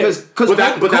matter. No, because But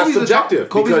that's Kobe's subjective.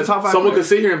 Kobe's Because a top 5 someone player. could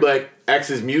sit here and be like,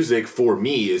 X's music for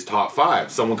me is top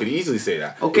 5. Someone could easily say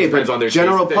that. Okay, It depends but on their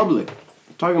general taste and thing. public.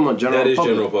 Talking about general That is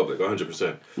public. general public,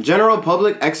 100%. General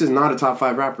public, X is not a top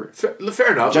 5 rapper.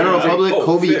 Fair enough. General Like, public,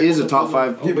 Kobe fair. is a top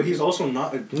 5. Yeah, but he's also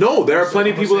not. No, there are plenty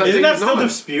of people that Isn't say that he's still not.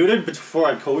 disputed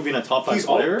before Kobe being a top 5 He's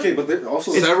player? okay, but there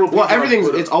also Several people Well, have everything's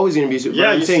put it- it's always gonna be. Yeah,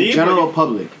 I'm you saying see, general but-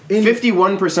 public.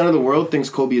 51% of the world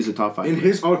thinks Kobe is a top 5. in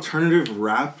his alternative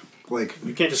rap, like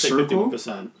You can't just say circle,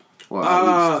 51%. Well,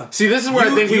 at least. See, this is where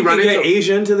I think we run get into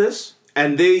Asia into this,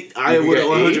 and I You would get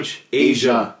 100 age?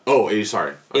 Asia. Oh, age.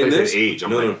 Sorry, I in thought you this said age. I'm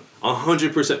no, like, no,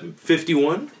 100%.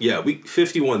 51. Yeah,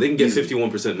 51. They can get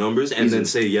 51% numbers and then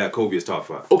say Kobe is top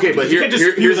 5. okay, but You can't just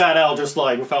spew here's that out just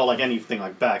like without like anything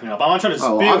like backing up. I'm not trying to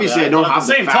Oh, spew obviously that, I don't but have at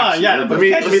the the same facts time, yeah. here, But but let me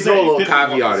you can't let me just throw a say little 51%.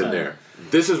 caveat in there.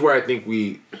 This is where I think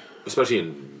we, especially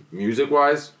in music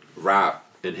wise, rap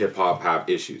and hip hop have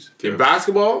issues. In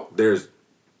basketball, there's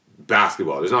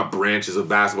basketball. There's not branches of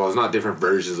basketball. There's not different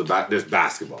versions of there's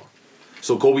basketball.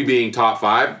 So Kobe being top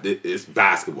 5 is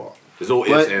basketball. There's no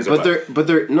ifs, ands, or buts. But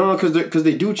they're no because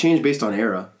they do change based on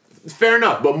era. Fair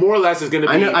enough, but more or less is going to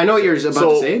be. I know what you're about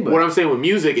to say, but what I'm saying with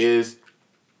music is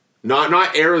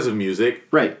not eras of music,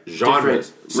 right genres.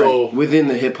 different- So right, within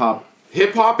the hip hop.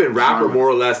 hip hop and rap Genre. are more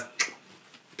or less.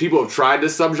 People have tried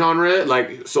this subgenre,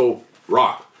 like so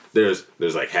rock. There's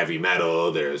like heavy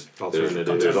metal. There's Alternative.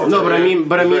 No, but I mean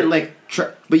There's like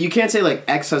but you can't say like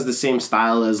X has the same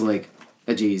style as like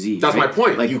a Jay-Z. That's right? my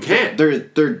point. Like You can't.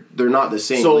 They're not the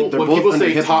same. So like, they're when both people under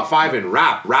say hip-hop. top 5 in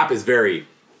rap is very.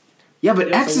 Yeah,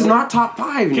 but X is not top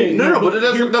 5. Okay, nigga. No, but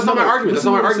Here- that's not my no, argument. That's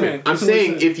listen not my to what I'm argument. I'm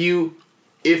saying. Listen to what saying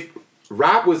if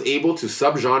rap was able to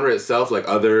subgenre itself like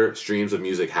other streams of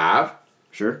music have,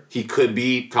 Sure. he could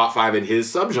be top 5 in his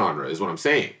subgenre. Is what I'm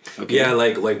saying. Okay. Yeah,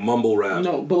 like mumble rap.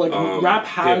 No, but like rap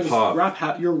has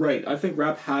hip-hop. you're right. I think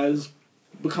rap has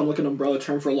become like an umbrella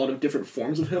term for a lot of different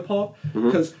forms of hip hop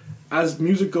because as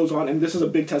music goes on, and this is a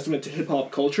big testament to hip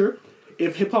hop culture.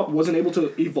 If hip hop wasn't able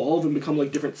to evolve and become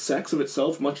like different sects of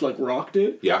itself, much like rock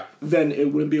did, Yeah. then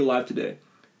it wouldn't be alive today.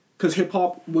 Because hip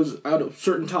hop was at a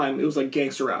certain time, it was like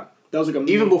gangster rap. That was like a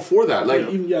Even before that, like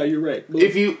yeah, you're right. But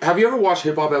if you have you ever watched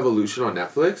Hip Hop Evolution on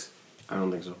Netflix? I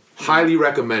don't think so. Highly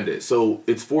recommend it. So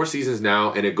it's 4 seasons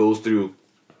now, and it goes through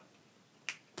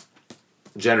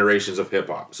generations of hip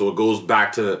hop. So it goes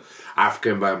back to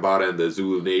African Bambaataa and the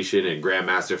Zulu Nation and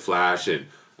Grandmaster Flash and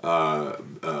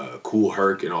Kool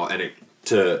Herc and all, and it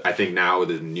to I think now with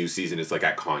the new season it's like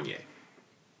at Kanye.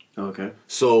 Okay.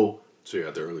 So you're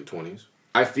at the early 20s.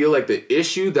 I feel like the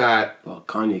issue that Well,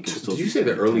 Kanye can still. did you be say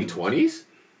the early 10. 20s?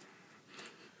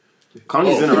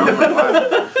 Kanye's been around for a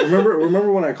while.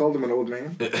 remember when I called him an old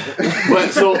man? But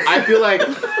so I feel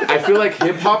like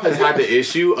hip hop has had the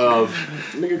issue of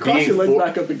nigga, cross being your legs for-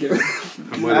 back up again.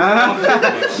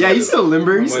 Yeah, he's still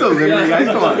limber. He's still limber, guys.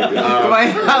 Come on. Come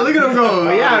on. Look at him go.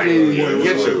 Yeah, baby.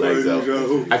 Get your legs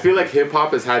up. I feel like hip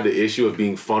hop has had the issue of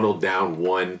being funneled down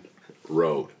one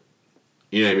road.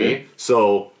 You know what I mean?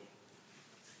 So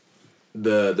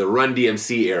the Run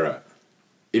DMC era.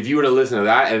 If you were to listen to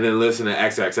that and then listen to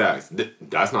XXX,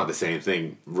 that's not the same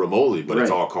thing remotely, but it's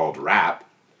Right. all called rap.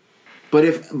 But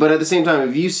at the same time,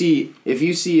 if you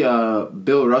see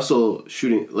Bill Russell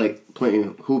shooting like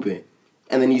playing hooping,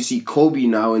 and then you see Kobe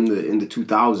now in the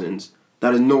 2000s,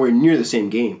 that is nowhere near the same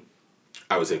game.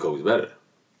 I would say Kobe's better.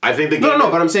 I think the game. No,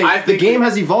 but I'm saying the game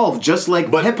has evolved just like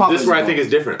But hip hop. this is where I think is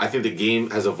different. I think the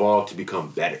game has evolved to become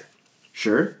better.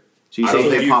 Sure. So you I don't say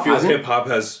think hip hop feel hasn't? hip hop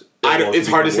has. It's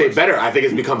hard to say worse. better. I think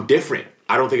it's become different.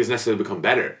 I don't think it's necessarily become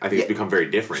better. I think it's become very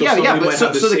different. Yeah, Some yeah, might but so-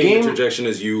 have the so the same game- interjection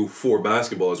as you for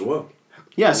basketball as well.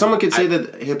 Yeah, someone could say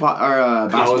that hip hop or How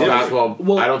is basketball. basketball?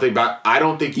 Well- I don't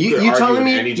think you could You argue telling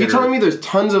with any me? You telling me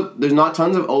there's not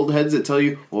tons of old heads that tell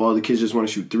you, well, the kids just want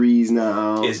to shoot threes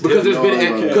now. It's because there's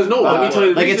been because no. Let me tell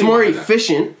you, the Like it's reason more behind that.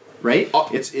 efficient, right? Oh.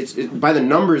 It's by the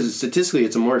numbers statistically,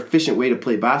 it's a more efficient way to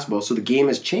play basketball. So the game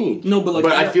has changed. No, but like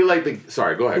But I feel like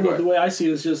sorry. Go ahead. Go the ahead. way I see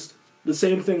it is just the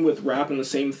same thing with rap and the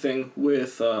same thing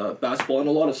with basketball and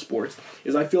a lot of sports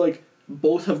is I feel like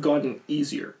both have gotten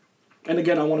easier. And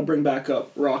again, I want to bring back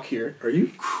up rock here. Are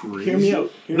you crazy? Hear me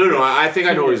out. No. I think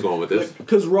I know where he's going with this.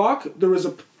 Because rock, there was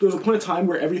a point of time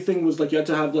where everything was like you had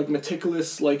to have like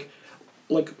meticulous like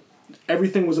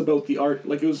everything was about the art.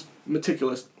 Like, it was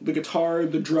meticulous. The guitar,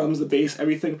 the drums, the bass,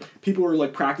 everything. People were,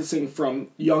 like, practicing from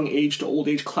young age to old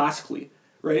age classically,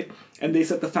 right? And they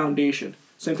set the foundation.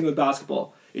 Same thing with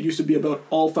basketball. It used to be about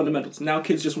all fundamentals. Now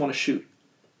kids just want to shoot.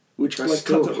 Which, That's like,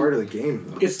 still cuts a part of the game,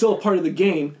 though. It's still a part of the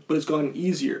game, but it's gotten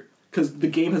easier. Because the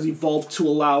game has evolved to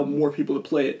allow more people to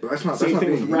play it. That's not. Same That's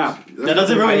thing not with being rap. That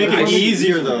doesn't really make it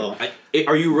easier, though.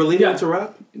 Are you relating Yeah. it to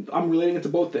rap? I'm relating it to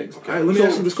both things. Okay, let me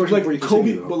ask you this question like before you Kobe,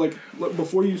 continue, though. but like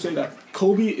before you say that,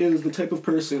 Kobe is the type of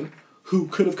person who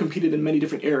could have competed in many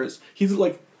different eras. He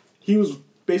was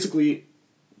basically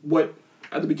what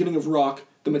at the beginning of rock,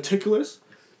 the meticulous,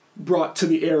 brought to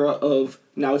the era of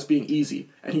now it's being easy,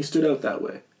 and he stood out that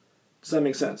way. Does that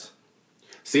make sense?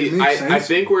 See, It makes I sense,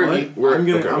 think but we're I'm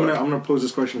gonna okay, I'm go gonna pose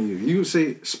this question to you. You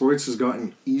say sports has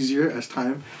gotten easier as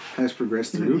time has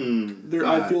progressed through. There,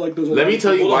 I feel like there's a Let lot me of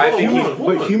tell you people- why I think hold on.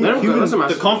 But Let him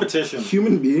The competition.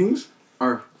 human beings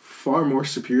are far more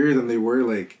superior than they were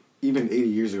like even 80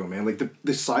 years ago, man. Like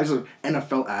the size of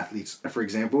NFL athletes, for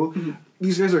example,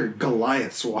 these guys are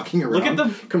Goliaths walking around. Look at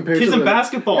the compared kids to in the-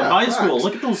 basketball in Yeah, high facts. school.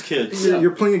 Look at those kids. Yeah.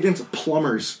 You're playing against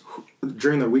plumbers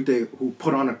during the weekday who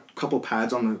put on a couple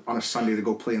pads on a Sunday to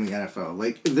go play in the NFL.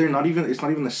 Like they're not even. It's not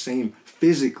even the same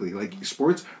physically. Like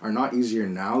sports are not easier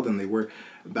now than they were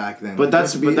back then. But Like,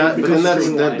 that's- you have to but that- be- but then because that's-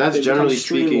 Streamlined. that's They've become generally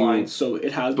speaking- streamlined, so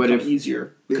it has but become if-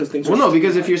 easier because things. Well, are no,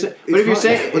 because if you're saying, but It's if you're not-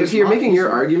 saying, but if it's you're not making your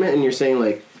easy. argument and you're saying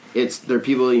like it's they're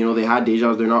people, you know, they had day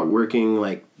jobs, they're not working,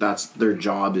 like that's their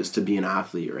job is to be an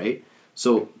athlete, right?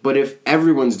 So, but if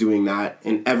everyone's doing that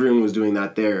and everyone was doing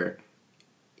that there,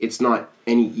 it's not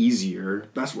any easier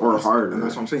That's or what, harder. And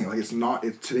that's what I'm saying. Like it's not.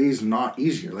 Today's not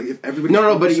easier. Like if everybody.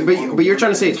 No, but you're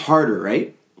trying to say it's harder,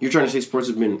 right? You're trying to say sports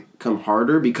have become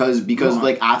harder because No,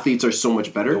 like athletes are so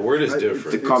much better. The word is I- The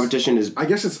different. competition is I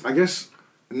guess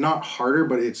not harder,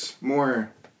 but it's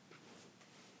more.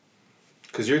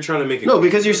 Because you're trying to make it. no,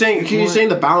 because you're saying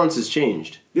the balance has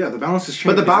changed. Yeah, the balance has changed.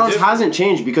 But the balance different. hasn't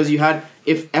changed because you had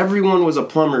if everyone was a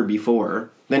plumber before,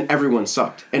 then everyone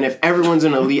sucked. And if everyone's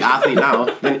an elite athlete now,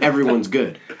 then everyone's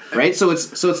good. Right? So it's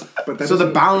But that so the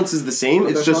doesn't- balance is the same,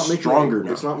 But it's that's just not making stronger it,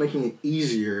 now. It's not making it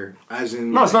easier, as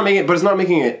in. No, it's not making it, but it's not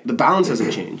making it the balance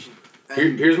hasn't changed.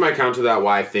 Here's my counter to that.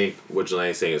 Why I think what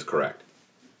Jelani is saying is correct.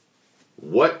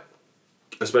 What,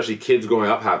 especially kids growing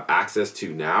up, have access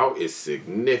to now is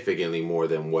significantly more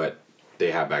than what they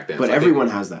had back then. But So I think- everyone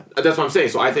has that. That's what I'm saying.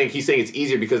 So I think he's saying it's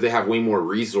easier because they have way more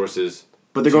resources.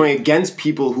 But they're going against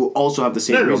people who also have the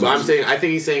same No, but resources. I'm saying I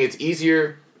think he's saying it's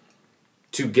easier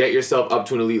to get yourself up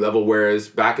to an elite level, whereas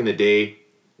back in the day,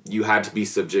 you had to be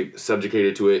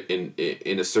subjugated to it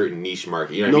in a certain niche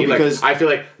market. You know what I No, mean? because- like I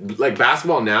feel like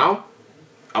basketball now.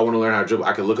 I want to learn how to dribble.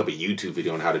 I can look up a YouTube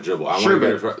video on how to dribble. I Sure, want to get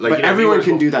but, it for, like, but you know what I mean? everyone Whereas-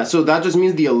 can do that. So that just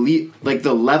means the elite, like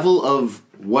the level of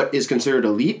what is considered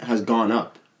elite has gone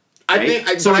up. I right?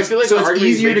 think. So but I it's, feel like so the it's argument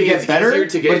he's easier to making get is better, easier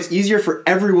to get. but it's easier for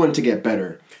everyone to get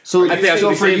better. So I think that's so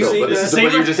what he's for saying, you, though. But, this is, same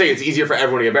but you're with- just saying it's easier for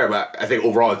everyone to get better. But I think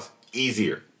overall it's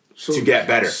easier So to get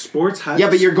better. Sports has. yeah,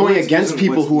 but you're going sports against isn't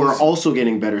people what's who are easy. also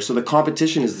getting better. So the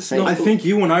competition is the same. I think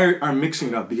you and I are mixing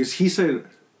it up because he said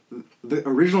the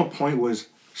original point was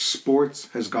sports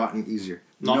has gotten easier.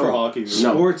 Not for hockey. No.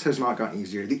 Sports has not gotten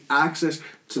easier. The access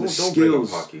to the Don't bring up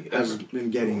skills hockey, has ever. been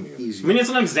getting easier. I mean, it's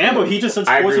an example. He just said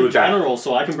I sports agree in with that. general,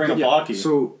 so I can bring up Yeah. hockey.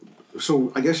 So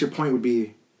I guess your point would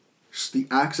be the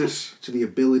access to the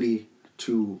ability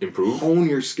to Improve? hone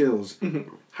your skills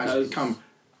Has- has become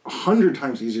 100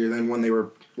 times easier than when they were,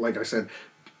 like I said,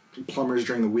 plumbers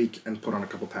during the week and put on a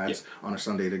couple pads on a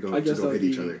Sunday to go I guess hit that'd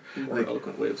each be other. a more Like,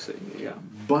 eloquent way of saying it. Yeah.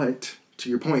 but to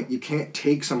your point, you can't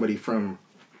take somebody from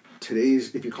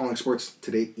today's, if you're calling sports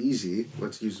today easy,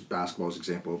 let's use basketball as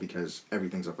example because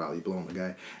everything's a foul. You blow on the guy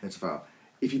and it's a foul.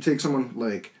 If you take someone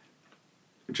like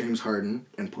James Harden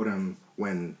and put him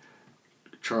when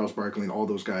Charles Barkley and all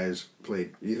those guys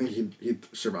played, do you think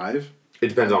he'd survive? It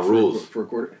depends on rules. For a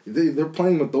quarter. They're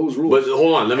playing with those rules. But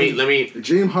hold on, let me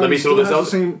James Harden let me throw still this has out.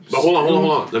 the same But hold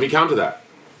skill. on. Let me counter that.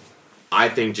 I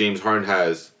think James Harden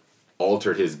has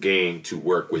altered his game to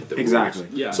work with the Exactly.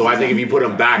 rules. Yeah. So I think if you put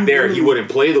him back there, he wouldn't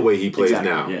play the way he plays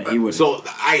Exactly. now. Yeah, he wouldn't. So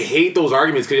I hate those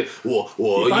arguments because He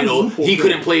you finds know loopholes he there.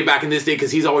 couldn't play back in this day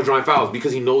because he's always drawing fouls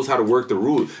because he knows how to work the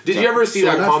rules. Did you ever see So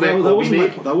that that's- comment that Kobe wasn't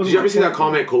made? my- that wasn't Did you ever my see that point.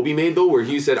 comment Kobe made though, where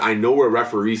he said, "I know where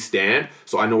referees stand,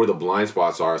 so I know where the blind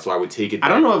spots are, so I would take it." I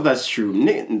don't back." know if that's true.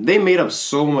 They made up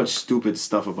so much stupid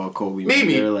stuff about Kobe. man.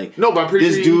 Maybe. They're like, No, but I'm pretty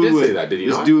this sure dude he did say would- that, did he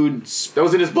this not? dude That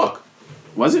was in his book.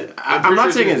 was it? I'm I'm pretty not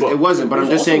sure saying it's in his it book. wasn't, but I'm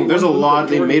There's just also saying there's a one with lot.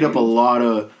 They Jordan made up a Peele. lot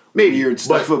of Maybe, weird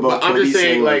stuff but about I'm Cody just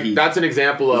saying, like, he- that's an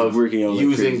example of working out like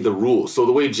using crazy. the rules. So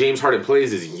the way James Harden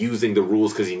plays is using the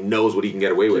rules because he knows what he can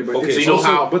get away with. But Okay, so it's you know also-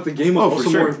 how. But the game was Oh, for also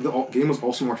sure. more. The game was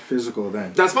also more physical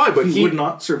then. That's fine, but he would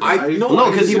not survive.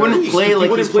 No, because he wouldn't play like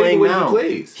he's playing now.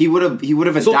 plays. He would have So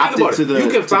think adapted about to it. the. You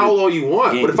can to foul the all you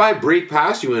want, game. but if I break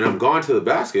past you and I'm gone to the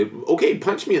basket, okay,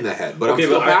 punch me in the head. But Okay, I'm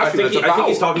still but I past you. think, That's a I think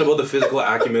he's foul. talking about the physical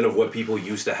acumen of what people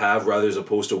used to have rather as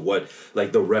opposed to what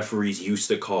like the referees used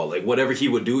to call. Like whatever he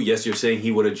would do, yes, you're saying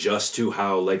he would adjust to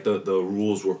how like the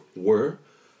rules were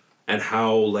and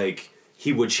how like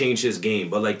he would change his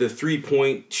game. But like the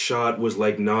 3-point shot was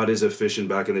like not as efficient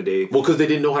back in the day. Well, because they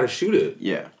didn't know how to shoot it.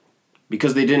 Yeah,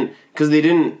 because they didn't.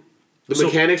 The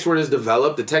mechanics weren't as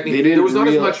developed. The technique. They didn't There was not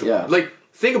real- as much. yeah. Like,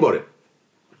 think about it.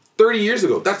 30 years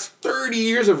ago. That's 30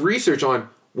 years of research on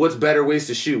what's better ways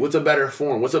to shoot. What's a better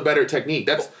form? What's a better technique?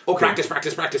 That's practice,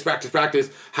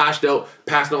 hashed out,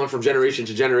 passed on from generation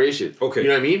to generation. Okay. You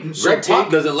know what I mean? So Greg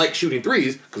Pop doesn't like shooting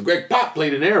threes because Greg Pop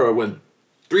played an era when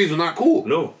threes were not cool.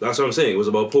 No, that's what I'm saying. It was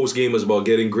about post game. It was about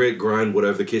getting grit, grind,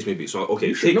 whatever the case may be. So okay,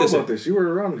 You should take know this. about this. You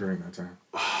were around during that time.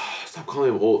 Stop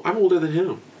calling him old. I'm older than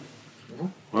him.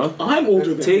 I'm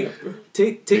older than Take him.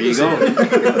 take There you this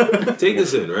go, in. Take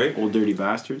this in, right? old dirty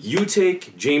bastards. You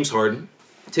take James Harden,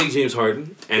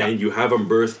 and you have him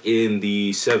birthed in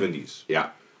the 70s. Yeah.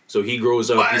 So he grows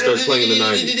up, he starts playing in the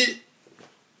 90s.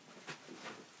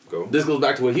 Go. This goes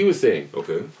back to what he was saying.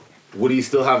 Okay. Would he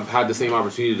still have had the same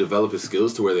opportunity to develop his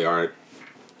skills to where they are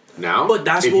now? But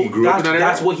that's if what he grew up in that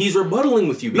that's era? what he's rebuttaling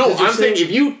with you. No, because you're I'm saying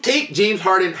if you take James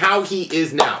Harden how he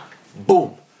is now,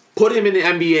 boom, put him in the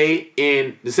NBA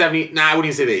in the 70s. Nah, I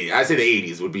wouldn't even say the 80s. I'd say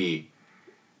the 80s would be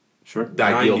Sure. the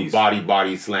ideal 90s.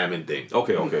 body slamming thing.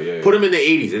 Okay, yeah. Put him in the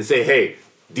 80s and say, hey,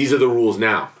 these are the rules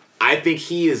now. I think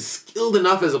he is skilled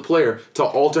enough as a player to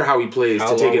alter how he plays How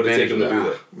to long take would it advantage take him of to do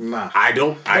that. that? Nah. I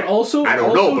don't also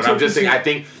know, but I'm take just saying into- I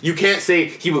think you can't say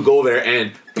he would go there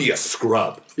and be a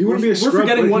scrub. He wouldn't be a We're scrub,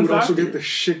 forgetting but he one would also factor. get the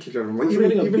shit kicked out of him. Like We're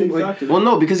forgetting a even big like factor. Well,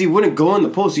 no, because he wouldn't go in the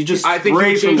post. He just I think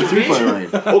spray he from the changed his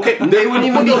 3-point game. line. Okay, They wouldn't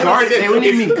even be guarded. They wouldn't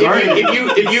even be guarded.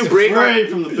 If you break our Spray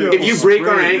from the field. if you break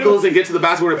our ankles and get to the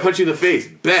basket and punch you in the face,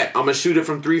 bet I'm gonna shoot it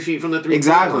from 3 feet from the 3-point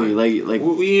Exactly. line. Like You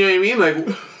know what I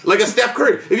mean? Like a Steph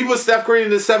Curry. If you put Steph Curry in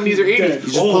the 70s or 80s, Dead.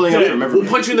 he's just pulling up from we'll everywhere.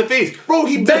 punch you in the face, bro.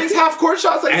 He bangs half court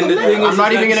shots like And some the thing man. is-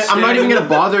 I'm not even gonna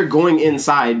bother going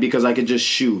inside because I could just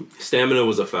shoot. Stamina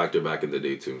was a factor back in the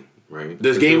day too, right? This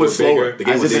Because game they was were bigger. slower. The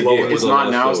game As was if slower. It it's was a not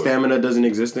lot now. slower. Stamina doesn't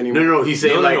exist anymore. No, he's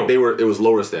saying No. it was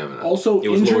lower stamina. Also, It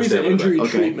was lower injuries and stamina injury back.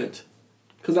 Okay. treatment.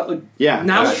 Because that like Yeah,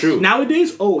 now that's true.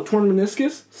 nowadays torn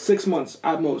meniscus 6 months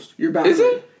at most. You're back. Is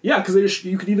it? Yeah, because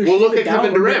you could either. Well, shave look it at down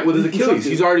Kevin or Durant get with his Achilles.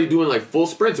 reconstructed. He's already doing like full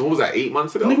sprints. And what was that? 8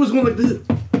 months ago? And he was going like this.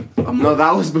 No,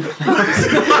 that was that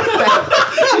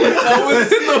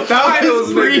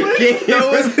was pre-game.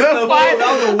 That was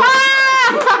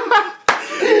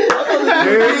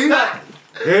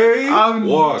Hey, I'm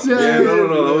walk. Yeah, dead.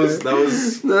 no. That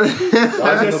was.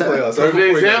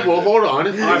 Perfect example. Hold on.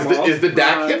 Is the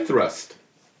Dak off. hip thrust?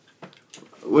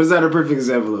 What is that a perfect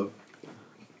example of?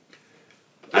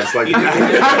 That's like Yeah,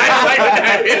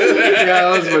 that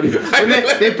was funny. When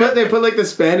they put like the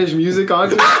Spanish music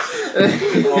on.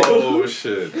 Oh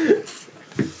shit.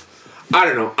 I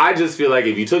don't know. I just feel like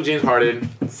if you took James Harden,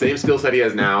 same skill set he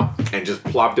has now, and just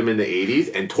plopped him in the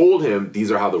 80s and told him these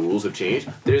are how the rules have changed,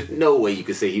 there's no way you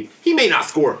could say he may not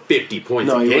score 50 points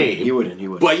No, a he game.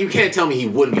 wouldn't. But you can't tell me he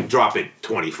wouldn't be dropping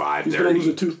 25, He's gonna 30. lose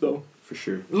a tooth though. For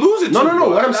sure. Lose it. No. to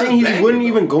What I'm That's saying, he banging, wouldn't though.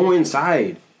 even go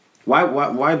inside. Why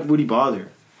would he bother?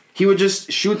 He would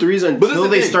just shoot threes that's until the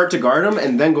they thing. start to guard him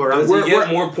and then go around. Does he get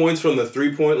more points from the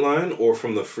 3-point line or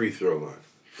from the free throw line?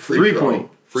 3-point.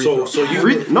 Free throw. So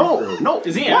you No.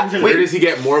 Is he What? averaging- Where Wait, does he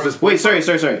get more of his wait. points?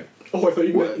 Sorry. Oh, I thought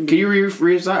you meant. Can you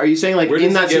rephrase that? Are you saying like where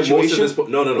in does that he get most of situation? his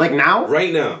no. Like now?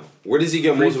 Right now. Where does he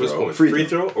get most of his throw. points? Free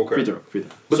throw? Okay. Free throw.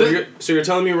 But So then- you're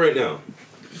telling me right now,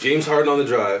 James Harden on the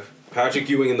drive, Patrick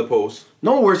Ewing in the post.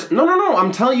 No.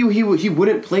 I'm telling you, he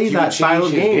wouldn't play He that would style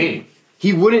change of his game.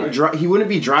 He wouldn't. He wouldn't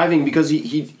be driving because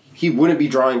he wouldn't be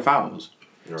drawing fouls.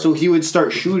 So he would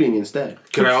start shooting instead.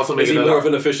 Can I also make Is he another? more of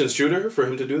an efficient shooter for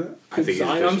him to do that? I think he's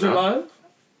Zion efficient now. survive?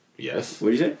 Yes. What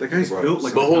do you say? that guy's built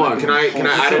like. But hold on, can I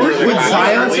add another? Would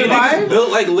Zion Wait, survive? niggas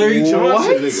built like Larry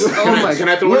Johnson. Nigga. Oh my can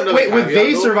I throw in Wait, another wait, would caveat,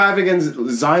 they though? survive against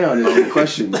Zion? Is the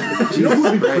question. You know who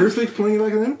would be perfect playing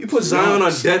like them? You put Zion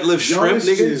on deadlift shrimp,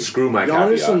 nigga. Screw my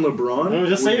Giannis caveat. and LeBron. No,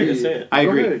 just say would it. be- Just say it. I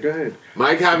agree. Go ahead.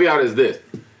 My caveat is this.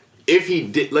 If he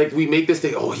did, like, we make this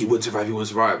thing, oh, he wouldn't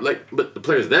survive. Like, but the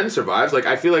players then survives. Like,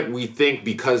 I feel like we think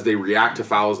because they react to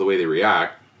fouls the way they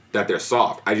react, that they're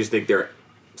soft. I just think they're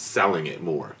selling it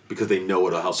more because they know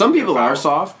it'll help. Some them people get are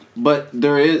fouled. soft, but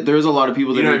there is a lot of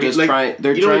people that You know are what I mean? just Like, trying.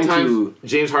 They're you know trying how many to, times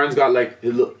James Harden's got like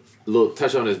his little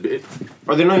touch on his bit.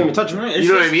 or they're not even touching. You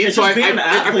know what I mean? It's So just being an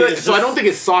I feel athlete. like, so I don't think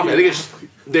it's soft. I think it's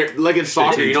they're like in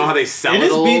soccer. You know how they sell It it is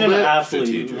a little being an bit. athlete.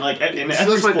 Strategic. Like in So every that's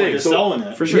my sport, thing. you're So- selling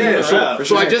it. For sure. Yeah, Yeah,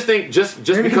 so I just think just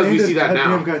Aaron because we Hernandez see that at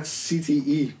now. him got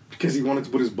CTE because he wanted to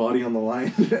put his body on the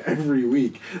line every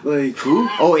week. Like Who?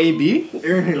 Oh, AB.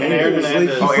 Aaron Hernandez. Aaron Like,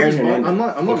 Hernandez. he Oh, Aaron puts his body- Hernandez. I'm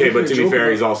not Okay, making but a to be joke fair,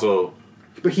 about he's it. also.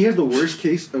 But he has the worst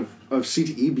case of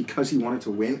CTE because he wanted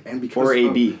to win and because Or of,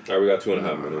 AB. All right, we got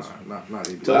 2.5 minutes. Not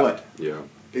AB. So what? Yeah.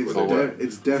 It's, Before what?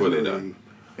 it's Before they definitely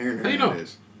Aaron How you know?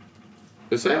 Hernandez.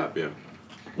 It's it. Yeah.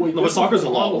 Wait, No, but this soccer's is a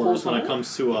lot the whole worse when it time?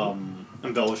 comes to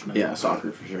embellishment. Yeah,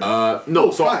 soccer for sure.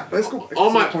 No, so fine. Let's go.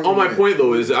 on my Let's go on my point. point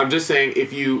though is I'm just saying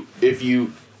if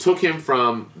you took him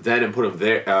from then and put him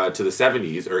there to the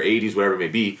 70s or 80s, whatever it may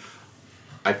be,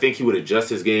 I think he would adjust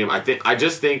his game. I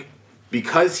just think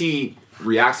because he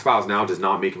reacts to fouls now does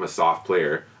not make him a soft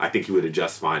player. I think he would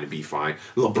adjust fine and be fine.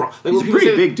 LeBron, like He's when a people pretty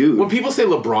say- big dude. When people say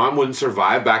LeBron wouldn't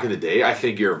survive back in the day, I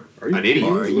think you're you an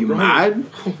idiot. Are you LeBron. mad?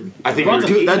 I think LeBron's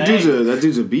you're, a Dude, that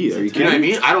dude's a beat. Are you you know what I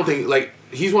kidding? mean? I don't think like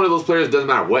he's one of those players. Doesn't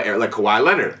matter what era. Like Kawhi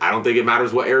Leonard. I don't think it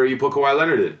matters what era you put Kawhi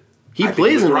Leonard in. He I think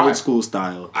plays would in thrive. old school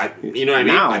style. You know what I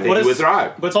mean? Now. I think But he would it's-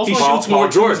 thrive. but it's also He Paul- shoots more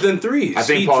George. twos than threes. I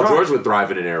think He Paul tries. George would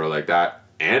thrive in an era like that,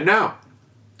 and now.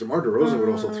 DeMar DeRozan would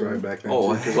also thrive back then.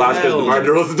 Oh, too, 'cause Last because Hell DeMar no.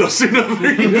 DeRozan don't shoot no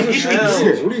threes.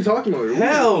 Hell. What are you talking about?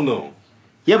 Hell no.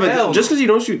 Yeah, but Hell just no. because you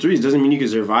don't shoot threes doesn't mean you can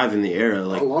survive in the era.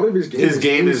 Like A lot of his game. His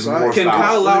game is inside. more Can Fouls.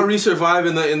 Kyle Lowry survive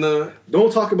in the?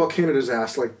 Don't talk about Canada's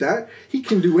ass like that. He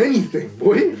can do anything,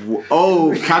 boy.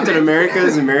 oh, Captain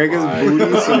America's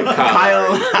booty. So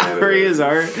Kyle Lowry is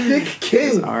our Thick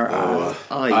King. yuck.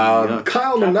 Kyle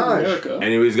Captain Minaj. America.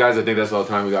 Anyways, guys, I think that's all the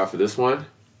time we got for this one.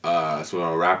 So we're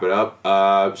gonna wrap it up.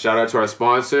 Shout out to our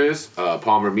sponsors,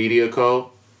 Palmer Media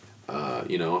Co. If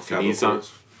you Capital need some,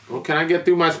 Courts. well, can I get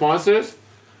through my sponsors?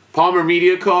 Palmer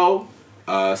Media Co.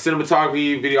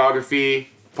 Cinematography, videography.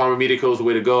 Palmer Media Co. is the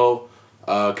way to go.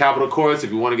 Capital Courts,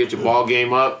 if you want to get your ball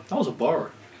game up. That was a bar.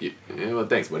 Yeah, well,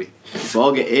 thanks, buddy.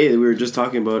 Ball game. Hey, we were just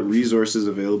talking about resources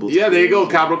available. to Yeah, there you go.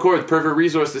 players. Capital Courts, perfect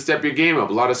resource to step your game up.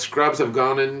 A lot of scrubs have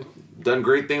gone and done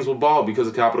great things with ball because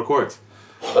of Capital Courts.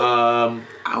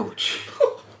 Ouch.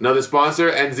 Another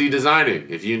sponsor, NZ Designing.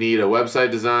 If you need a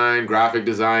website design, graphic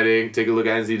designing, take a look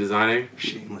at NZ Designing.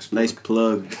 Shameless. Nice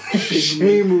plug.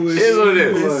 Shameless. It is what it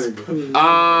is.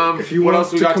 Plug. If you What want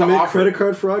else we to got to commit offer? credit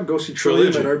card fraud, go see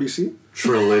Trillium at Religion. RBC.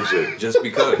 Religion. Just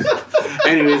because.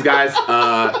 Anyways, guys,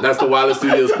 that's the Wireless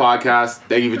Studios podcast.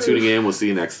 Thank you for tuning in. We'll see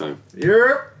you next time.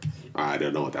 Yep. I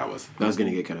don't know what that was. That was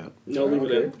gonna get cut out. No, leave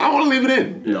it in. I want to leave it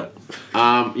in. No.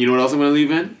 You know what else I'm going to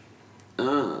leave in?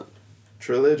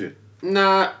 Trilogy.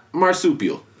 Nah,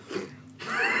 marsupial.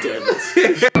 Damn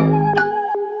it.